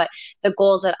women. But the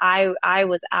goals that I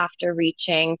was after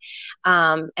reaching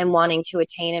and wanting to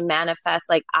attain and manifest,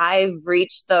 like I've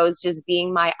reached those just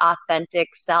being my authentic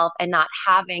self and not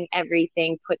having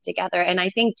everything put together. And I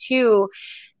think too,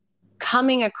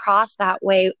 coming across that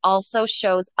way also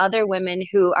shows other women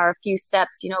who are a few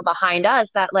steps, behind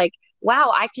us, that like,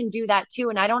 wow, I can do that too.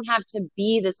 And I don't have to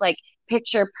be this like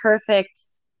picture perfect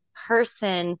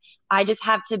person. I just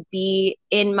have to be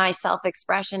in my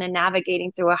self-expression and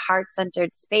navigating through a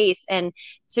heart-centered space. And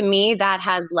to me, that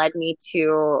has led me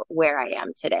to where I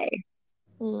am today.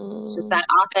 It's just that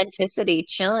authenticity,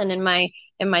 chilling in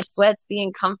my sweats,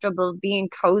 being comfortable, being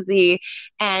cozy,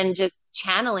 and just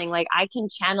channeling. Like I can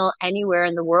channel anywhere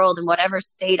in the world in whatever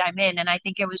state I'm in. And I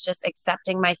think it was just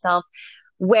accepting myself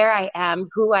where I am,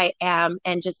 who I am,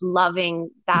 and just loving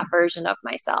that version of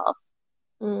myself.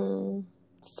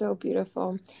 So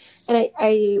beautiful. And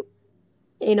I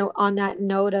on that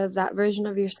note of that version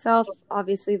of yourself,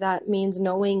 obviously that means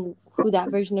knowing who that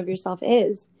version of yourself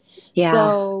is. Yeah.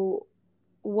 So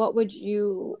what would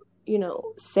you,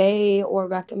 say or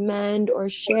recommend or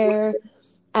share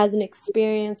as an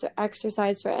experience or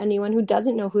exercise for anyone who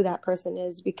doesn't know who that person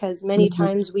is? Because many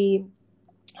times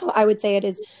I would say it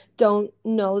is, don't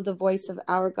know the voice of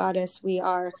our goddess. We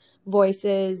are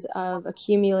voices of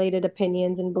accumulated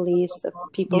opinions and beliefs of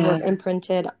people who have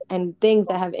imprinted and things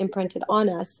that have imprinted on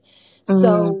us.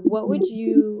 So what would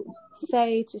you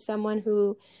say to someone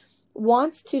who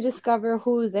wants to discover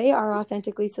who they are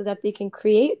authentically so that they can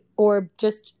create or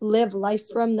just live life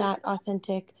from that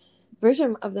authentic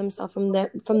version of themselves,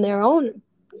 from their own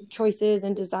choices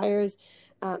and desires,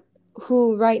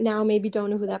 who right now maybe don't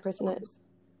know who that person is?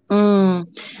 Mm,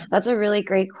 that's a really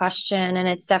great question, and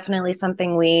it's definitely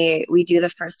something we do the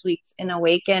first weeks in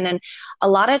Awaken. And a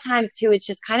lot of times too, it's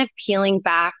just kind of peeling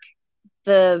back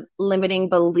the limiting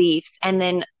beliefs and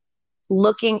then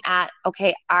looking at,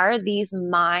 okay, are these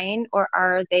mine or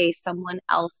are they someone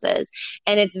else's?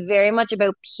 And it's very much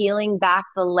about peeling back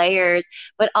the layers,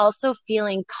 but also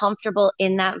feeling comfortable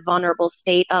in that vulnerable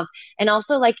state of, and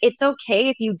also like, it's okay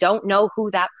if you don't know who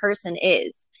that person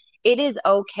is. It is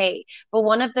okay. But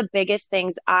one of the biggest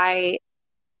things I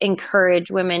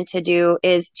encourage women to do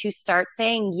is to start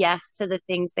saying yes to the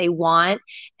things they want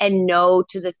and no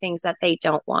to the things that they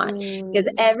don't want. Because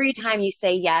Mm, every time you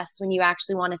say yes, when you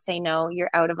actually want to say no,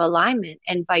 you're out of alignment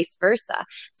and vice versa.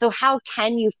 So, how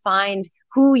can you find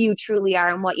who you truly are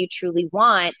and what you truly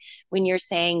want when you're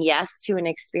saying yes to an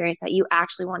experience that you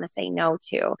actually want to say no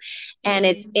to? And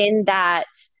it's mm, in that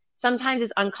sometimes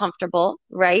it's uncomfortable,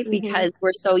 right? mm-hmm. Because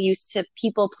we're so used to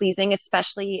people pleasing,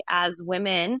 especially as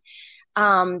women,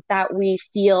 that we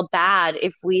feel bad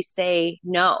if we say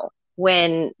no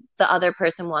when the other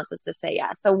person wants us to say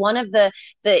yes. So one of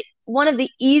the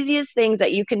easiest things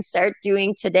that you can start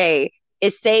doing today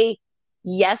is say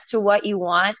yes to what you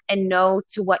want and no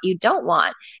to what you don't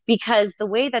want, because the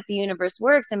way that the universe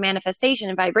works and manifestation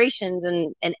and vibrations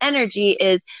and energy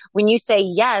is when you say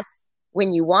yes,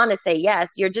 when you want to say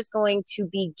yes, you're just going to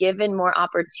be given more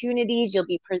opportunities. You'll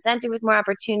be presented with more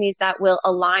opportunities that will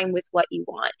align with what you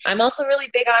want. I'm also really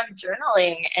big on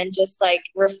journaling and just like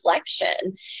reflection,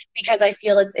 because I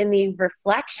feel it's in the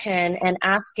reflection and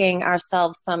asking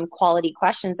ourselves some quality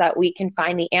questions that we can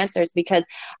find the answers. Because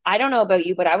I don't know about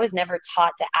you, but I was never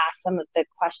taught to ask some of the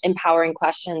empowering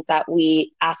questions that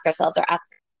we ask ourselves or ask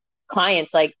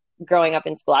clients, like growing up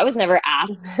in school. I was never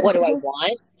asked, what do I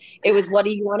want? It was, what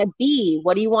do you want to be?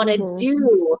 What do you want to Mm-hmm.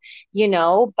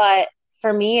 do? But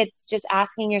for me, it's just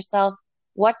asking yourself,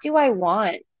 what do I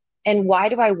want? And why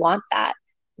do I want that?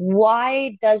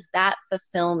 Why does that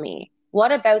fulfill me?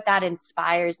 What about that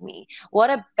inspires me?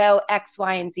 What about X,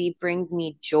 Y, and Z brings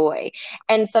me joy?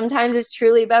 And sometimes it's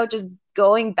truly about just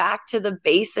going back to the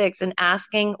basics and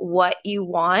asking what you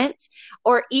want,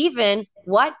 or even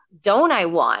what don't I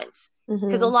want?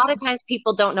 Because a Mm-hmm. lot of times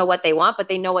people don't know what they want, but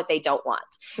they know what they don't want,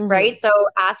 Mm-hmm. right? So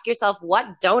ask yourself, what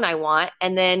don't I want?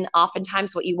 And then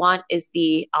oftentimes what you want is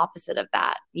the opposite of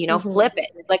that. Flip Mm-hmm. it.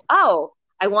 It's like, oh,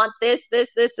 I want this, this,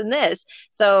 this, and this.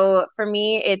 So for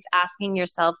me, it's asking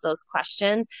yourselves those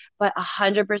questions, but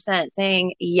 100%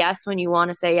 saying yes when you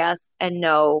want to say yes and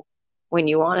no when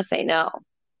you want to say no.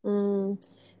 Mm,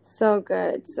 so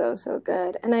good. So, so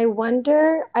good. And I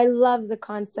wonder, I love the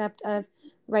concept of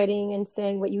writing and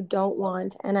saying what you don't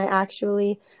want. And I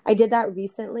did that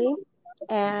recently,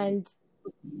 and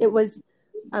it was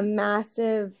a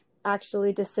massive,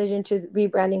 actually, decision to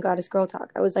rebranding Goddess Girl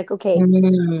Talk. I was like, okay,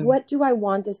 Mm, what do I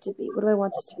want this to be? What do I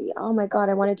want this to be? Oh my God,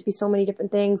 I want it to be so many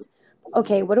different things.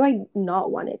 Okay, what do I not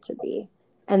want it to be?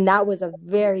 And that was a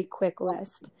very quick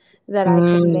list that I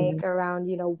could mm, make around,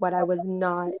 what I was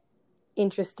not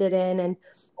interested in. And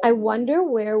I wonder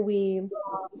where we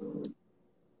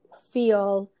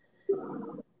feel,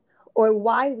 or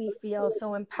why we feel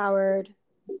so empowered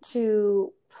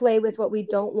to play with what we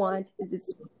don't want.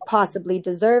 It's possibly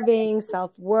deserving,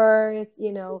 self-worth,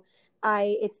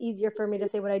 it's easier for me to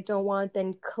say what I don't want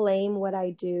than claim what I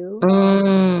do.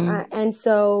 mm. And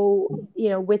so,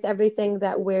 with everything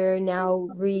that we're now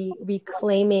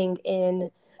reclaiming in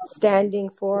standing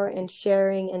for and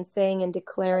sharing and saying and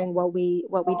declaring what we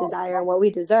desire and what we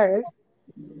deserve,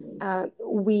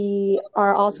 we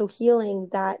are also healing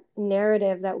that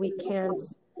narrative that we can't,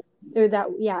 or that,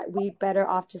 yeah, we better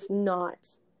off just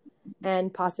not,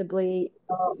 and possibly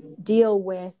deal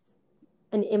with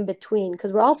an in between,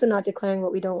 because we're also not declaring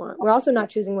what we don't want. We're also not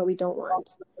choosing what we don't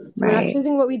want. So we're not Right.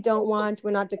 choosing what we don't want.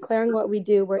 We're not declaring what we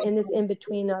do. We're in this in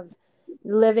between of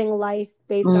living life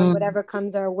based on Mm. whatever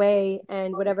comes our way,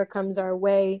 and whatever comes our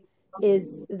way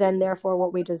is then therefore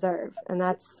what we deserve. And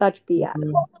that's such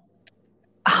BS.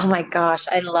 Oh my gosh,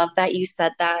 I love that you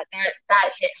said that.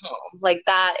 That hit home. Like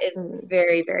that is Mm.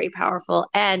 very, very powerful.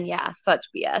 And yeah, such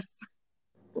BS.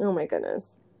 Oh my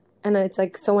goodness. And it's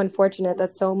like so unfortunate that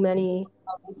so many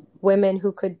women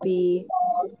who could be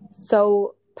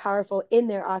so powerful in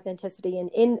their authenticity and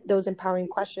in those empowering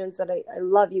questions that I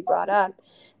love you brought up.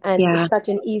 And it's Yeah. such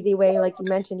an easy way, like you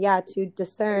mentioned, yeah, to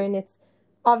discern. It's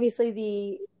obviously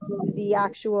the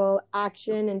actual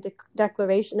action and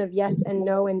declaration of yes and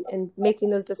no, and making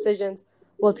those decisions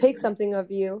will take something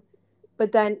of you,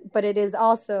 but it is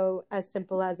also as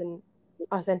simple as an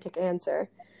authentic answer.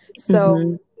 Hmm.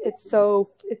 So it's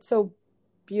so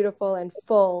beautiful and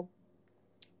full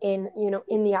in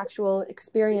the actual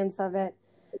experience of it.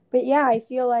 But yeah, I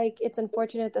feel like it's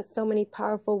unfortunate that so many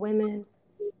powerful women,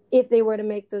 if they were to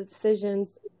make those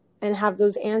decisions and have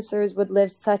those answers, would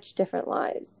live such different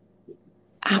lives.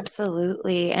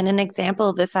 Absolutely. And an example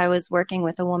of this, I was working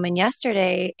with a woman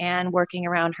yesterday and working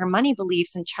around her money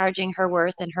beliefs and charging her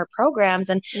worth in her programs.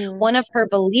 And one of her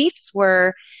beliefs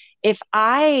were, if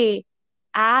I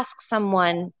ask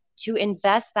someone to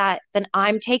invest that, then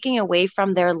I'm taking away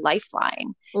from their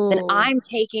lifeline. Then I'm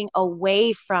taking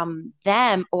away from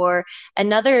them. Or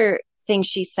another thing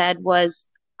she said was,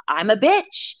 I'm a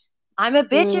bitch. I'm a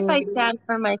bitch if I stand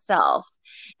for myself.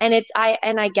 And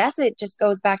I guess it just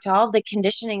goes back to all of the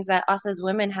conditionings that us as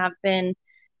women have been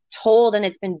told, and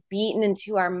it's been beaten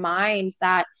into our minds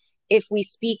that if we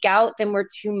speak out, then we're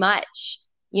too much.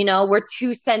 You know, we're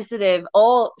too sensitive.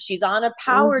 Oh, she's on a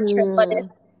power trip,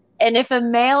 if a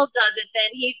male does it, then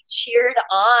he's cheered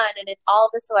on, and it's all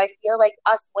this. So I feel like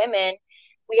us women,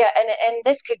 and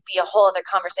this could be a whole other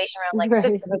conversation around like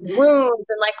sisterhood wounds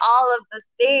and like all of the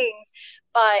things.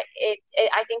 But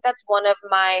I think that's one of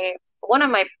my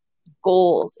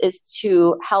goals is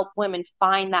to help women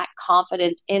find that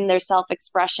confidence in their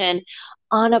self-expression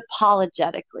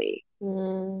unapologetically.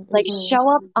 Like show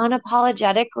up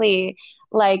unapologetically.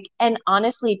 Like, and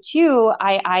honestly too,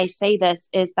 I say this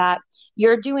is that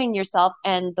you're doing yourself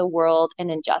and the world an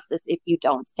injustice if you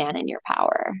don't stand in your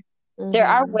power. There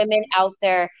are women out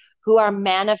there who are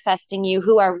manifesting you,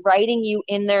 who are writing you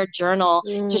in their journal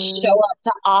to show up,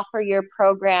 to offer your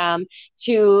program,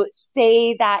 to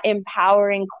say that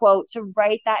empowering quote, to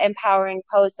write that empowering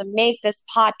post, to make this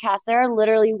podcast. There are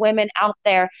literally women out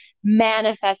there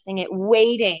manifesting it,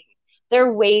 waiting.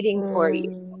 They're waiting for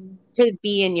you to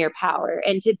be in your power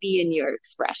and to be in your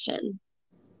expression.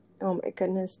 Oh my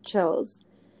goodness, chills.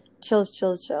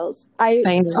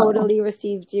 I totally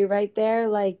received you right there.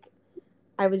 Like,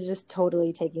 I was just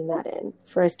totally taking that in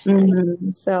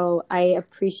firsthand. So I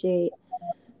appreciate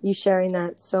you sharing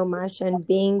that so much and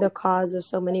being the cause of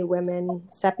so many women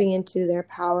stepping into their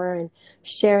power and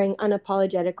sharing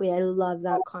unapologetically. I love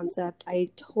that concept. I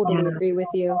totally agree with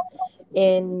you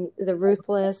in the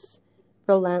ruthless,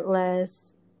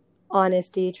 relentless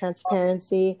honesty,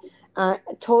 transparency.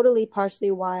 Totally partially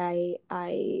why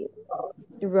I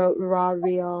wrote Raw,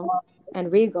 Real, and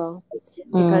Regal,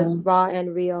 because raw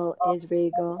and real is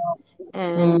regal,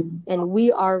 and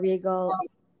we are regal.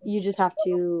 You just have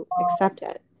to accept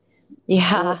it.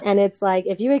 Yeah. Right? And it's like,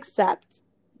 if you accept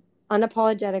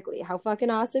unapologetically how fucking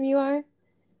awesome you are,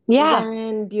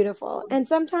 then beautiful. And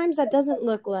sometimes that doesn't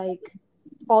look like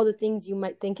all the things you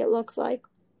might think it looks like,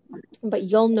 but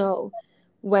you'll know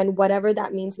when whatever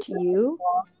that means to you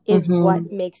is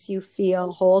what makes you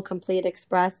feel whole, complete,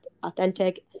 expressed,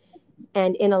 authentic,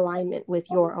 and in alignment with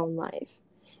your own life.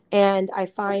 And I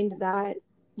find that,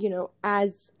 you know,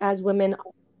 as women,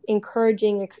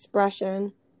 encouraging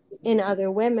expression in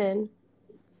other women,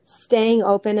 staying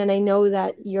open, and I know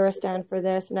that you're a stand for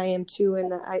this, and I am too,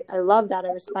 and I love that, I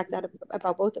respect that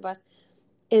about both of us,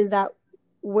 is that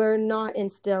we're not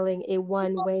instilling a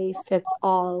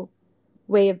one-way-fits-all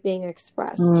way of being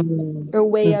expressed, or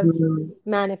way of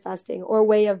manifesting, or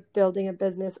way of building a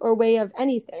business, or way of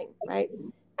anything, right?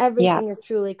 Everything is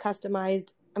truly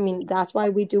customized. I mean, that's why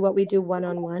we do what we do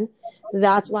one-on-one.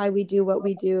 That's why we do what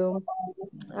we do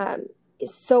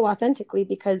so authentically,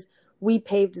 because we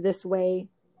paved this way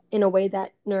in a way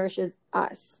that nourishes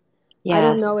us. Yes. I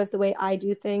don't know if the way I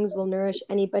do things will nourish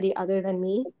anybody other than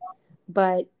me,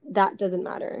 but that doesn't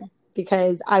matter,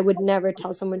 because I would never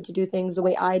tell someone to do things the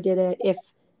way I did it if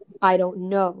I don't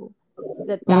know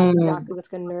that that's exactly what's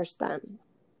going to nourish them.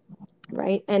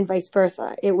 Right? And vice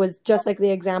versa. It was just like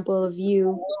the example of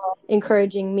you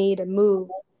encouraging me to move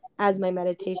as my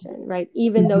meditation, right?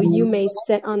 Even though you may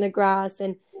sit on the grass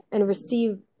and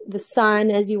receive the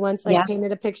sun, as you once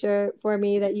painted a picture for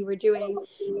me that you were doing,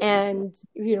 and,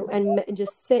 you know, and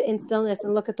just sit in stillness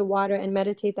and look at the water and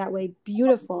meditate that way.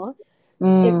 Beautiful.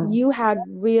 If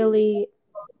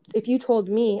you told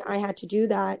me I had to do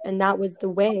that, and that was the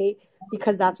way,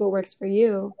 because that's what works for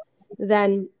you,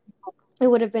 then it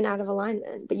would have been out of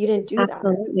alignment, but you didn't do that.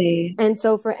 Absolutely. And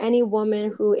so for any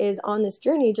woman who is on this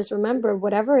journey, just remember,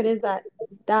 whatever it is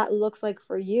that looks like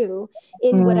for you,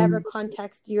 in whatever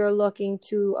context you're looking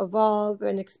to evolve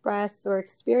and express or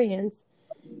experience,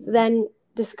 then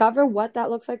discover what that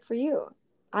looks like for you.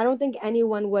 I don't think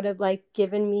anyone would have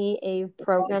given me a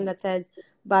program that says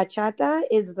bachata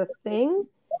is the thing,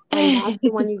 and that's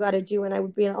the one you got to do. And I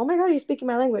would be like, oh my God, you're speaking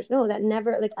my language. No, that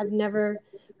never, I've never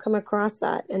come across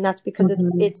that. And that's because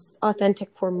it's authentic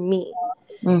for me.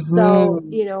 So,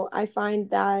 you know, I find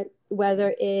that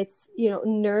whether it's,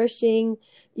 nourishing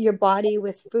your body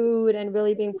with food and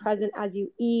really being present as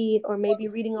you eat, or maybe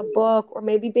reading a book, or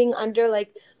maybe being under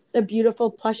like a beautiful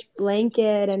plush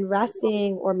blanket and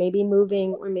resting, or maybe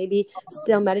moving, or maybe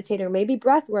still meditating, or maybe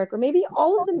breath work, or maybe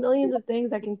all of the millions of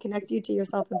things that can connect you to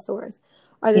yourself and source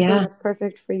are the thing that's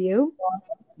perfect for you.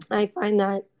 I find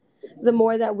that the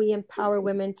more that we empower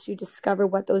women to discover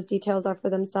what those details are for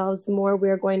themselves, the more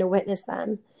we're going to witness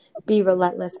them be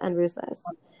relentless and ruthless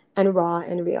and raw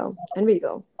and real and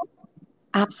regal.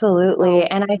 Absolutely.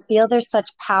 And I feel there's such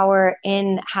power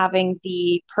in having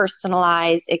the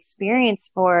personalized experience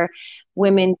for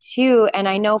women too. And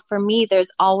I know for me,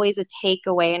 there's always a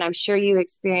takeaway, and I'm sure you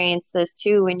experience this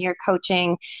too when you're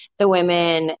coaching the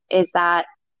women, is that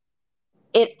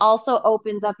it also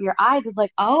opens up your eyes of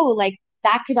like, oh, like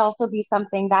that could also be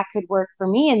something that could work for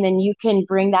me. And then you can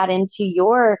bring that into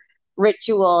your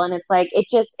ritual. And it's like, it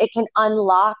can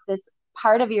unlock this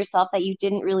part of yourself that you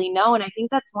didn't really know. And I think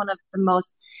that's one of the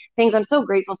most things I'm so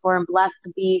grateful for and blessed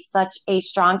to be such a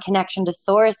strong connection to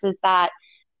source, is that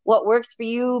what works for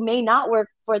you may not work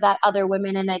for that other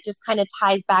woman. And it just kind of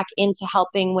ties back into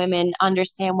helping women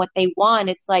understand what they want.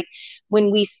 It's like when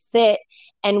we sit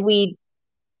and we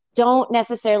don't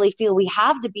necessarily feel we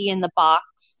have to be in the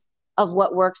box of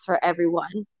what works for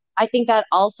everyone, I think that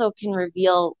also can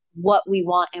reveal what we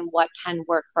want and what can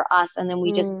work for us. And then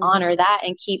we just honor that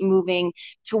and keep moving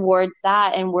towards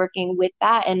that and working with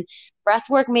that. And breath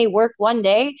work may work one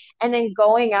day, and then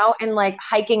going out and like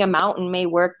hiking a mountain may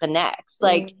work the next.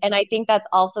 Like, and I think that's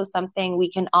also something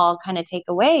we can all kind of take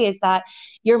away, is that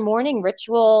your morning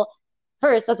ritual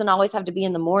first doesn't always have to be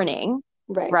in the morning.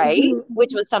 Right.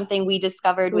 Which was something we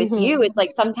discovered with you. It's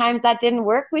like sometimes that didn't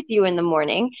work with you in the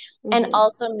morning. And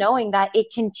also knowing that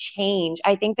it can change.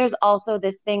 I think there's also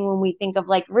this thing when we think of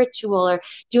like ritual or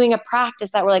doing a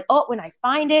practice that we're like, oh, when I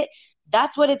find it,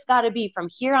 that's what it's got to be from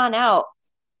here on out.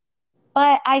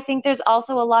 But I think there's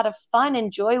also a lot of fun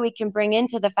and joy we can bring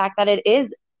into the fact that it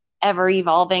is ever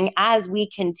evolving as we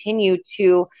continue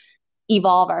to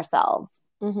evolve ourselves.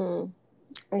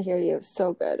 I hear you.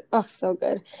 So good. Oh, so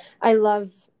good. I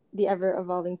love the ever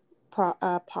evolving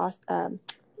process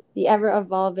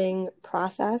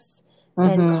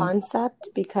and concept,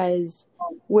 because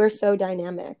we're so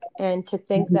dynamic, and to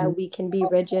think that we can be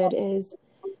rigid is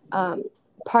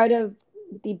part of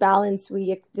the balance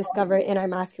we discover in our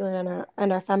masculine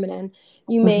and our feminine.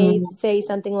 You may say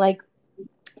something like,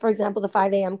 for example, the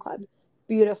 5 a.m. club.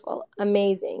 Beautiful,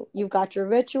 amazing. You've got your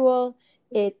ritual.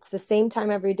 It's the same time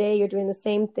every day. You're doing the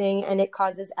same thing, and it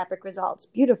causes epic results.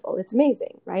 Beautiful. It's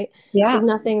amazing, right? Yeah. There's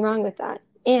nothing wrong with that.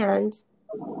 And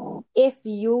if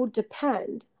you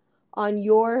depend on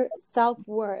your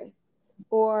self-worth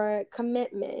or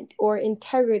commitment or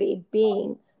integrity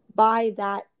being by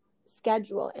that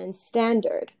schedule and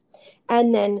standard,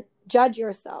 and then judge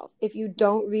yourself if you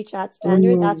don't reach that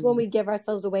standard, that's when we give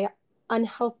ourselves away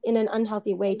in an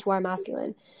unhealthy way to our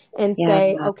masculine, and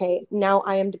say, okay, now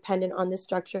I am dependent on this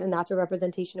structure, and that's a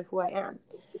representation of who I am,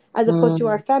 as opposed to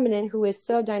our feminine, who is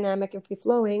so dynamic and free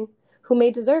flowing, who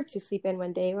may deserve to sleep in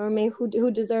one day, or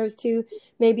who deserves to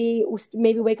maybe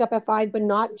wake up at 5 but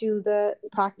not do the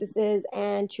practices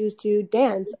and choose to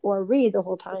dance or read the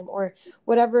whole time, or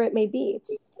whatever it may be.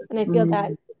 And I feel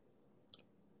that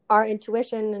our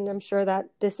intuition, and I'm sure that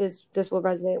this will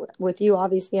resonate with you.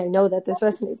 Obviously, I know that this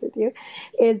resonates with you,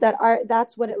 is that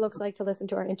that's what it looks like to listen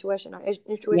to our intuition. Our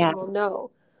intuition will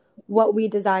know what we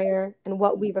desire and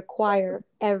what we require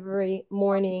every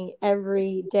morning,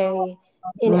 every day,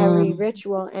 in every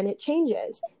ritual, and it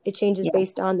changes. It changes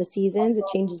based on the seasons. It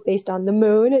changes based on the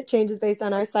moon. It changes based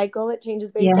on our cycle. It changes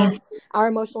based on our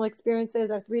emotional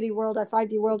experiences, our 3D world, our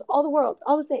 5D world, all the worlds,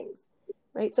 all the things,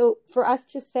 right? So for us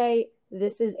to say,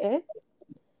 this is it,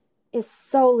 is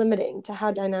so limiting to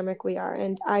how dynamic we are.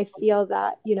 And I feel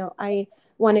that, I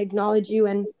want to acknowledge you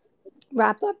and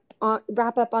wrap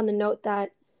up on the note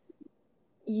that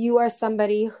you are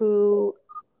somebody who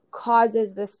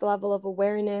causes this level of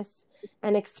awareness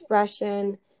and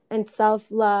expression and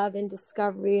self-love and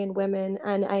discovery in women.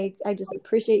 And I just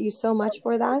appreciate you so much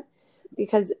for that,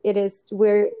 because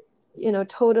we're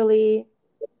totally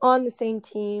on the same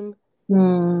team.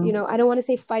 I don't want to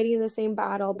say fighting the same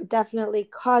battle, but definitely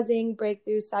causing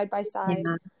breakthroughs side by side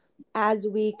as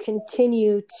we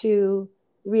continue to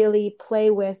really play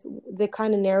with the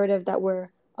kind of narrative that we're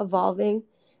evolving,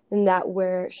 and that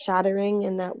we're shattering,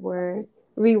 and that we're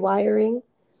rewiring.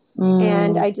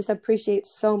 And I just appreciate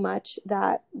so much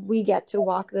that we get to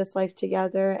walk this life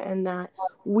together, and that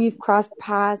we've crossed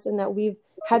paths, and that we've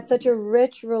had such a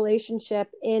rich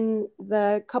relationship in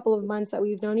the couple of months that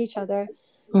we've known each other.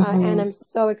 And I'm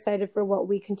so excited for what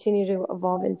we continue to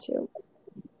evolve into.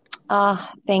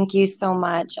 Thank you so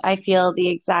much. I feel the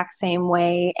exact same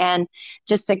way. And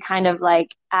just to kind of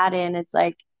like add in, it's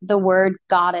like the word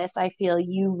goddess, I feel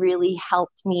you really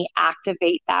helped me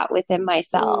activate that within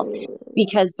myself.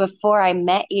 Because before I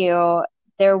met you,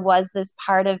 there was this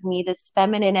part of me, this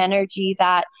feminine energy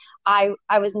that I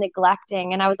was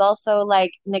neglecting. And I was also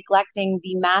like neglecting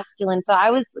the masculine. So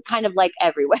I was kind of like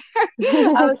everywhere.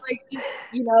 I was like, just,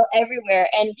 everywhere.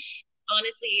 And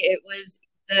honestly, it was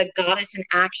the goddess in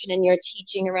action and your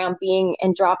teaching around being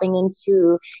and dropping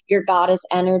into your goddess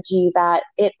energy that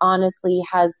it honestly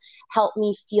has helped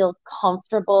me feel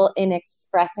comfortable in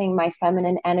expressing my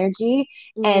feminine energy.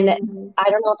 And I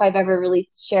don't know if I've ever really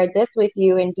shared this with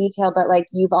you in detail, but like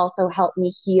you've also helped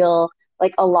me heal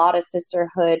like a lot of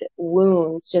sisterhood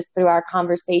wounds just through our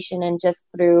conversation and just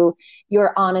through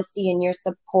your honesty and your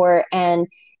support and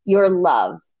your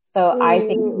love. So I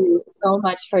thank you so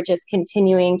much for just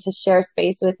continuing to share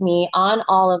space with me on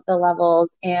all of the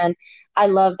levels. And I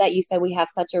love that you said we have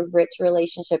such a rich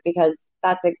relationship because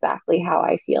that's exactly how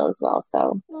I feel as well.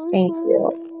 So thank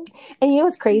you. And you know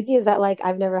what's crazy is that like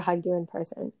I've never hugged you in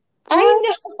person. What? I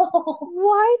know.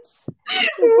 What? What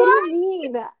do you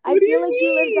mean? I feel like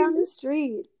you live down the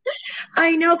street.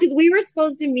 I know, because we were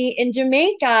supposed to meet in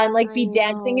Jamaica and like be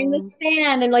dancing in the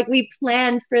sand, and like we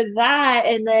planned for that,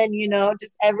 and then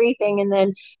just everything, and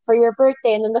then for your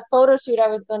birthday, and then the photo shoot I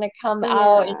was going to come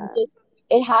out, and just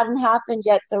it hadn't happened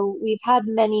yet. So we've had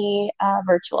many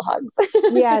virtual hugs.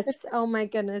 Yes. Oh my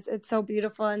goodness, it's so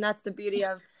beautiful, and that's the beauty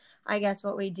of, I guess,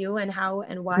 what we do and how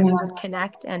and why we would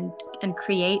connect and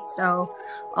create. So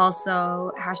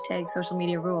also hashtag social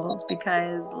media rules,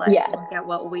 because look at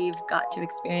what we've got to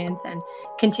experience and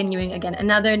continuing again,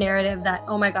 another narrative that,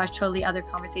 oh my gosh, totally other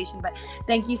conversation. But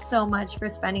thank you so much for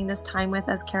spending this time with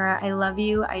us, Kara. I love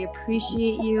you. I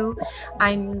appreciate you.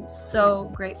 I'm so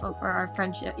grateful for our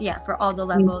friendship. Yeah. For all the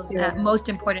levels, most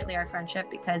importantly, our friendship,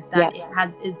 because that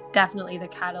is definitely the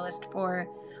catalyst for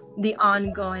the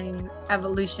ongoing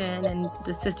evolution and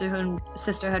the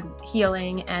sisterhood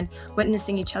healing and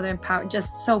witnessing each other empower.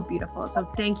 Just so beautiful. So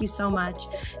thank you so much,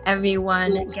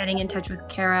 everyone. Getting in touch with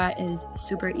Kara is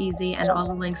super easy, and all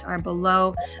the links are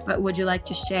below. But would you like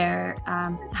to share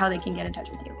how they can get in touch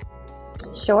with you?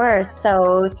 Sure.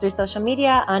 So through social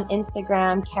media on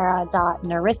Instagram,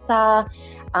 Kara.Narissa.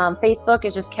 Facebook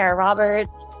is just Kara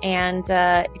Roberts. And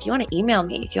if you want to email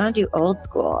me, if you want to do old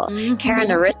school,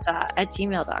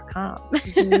 KaraNarissa@gmail.com.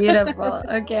 Beautiful.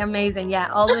 Okay, amazing. Yeah,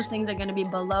 all those things are going to be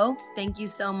below. Thank you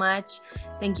so much.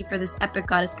 Thank you for this epic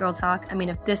Goddess Girl Talk. I mean,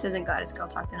 if this isn't Goddess Girl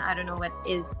Talk, then I don't know what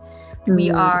is.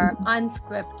 We are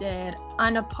unscripted,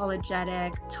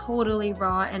 unapologetic, totally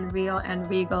raw and real and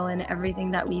regal in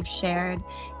everything that we've shared,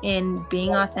 in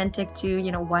being authentic to,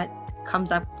 what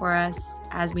comes up for us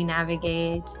as we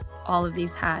navigate all of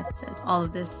these hats and all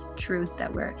of this truth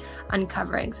that we're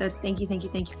uncovering. So thank you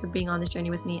for being on this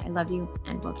journey with me. I love you,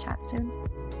 and we'll chat soon.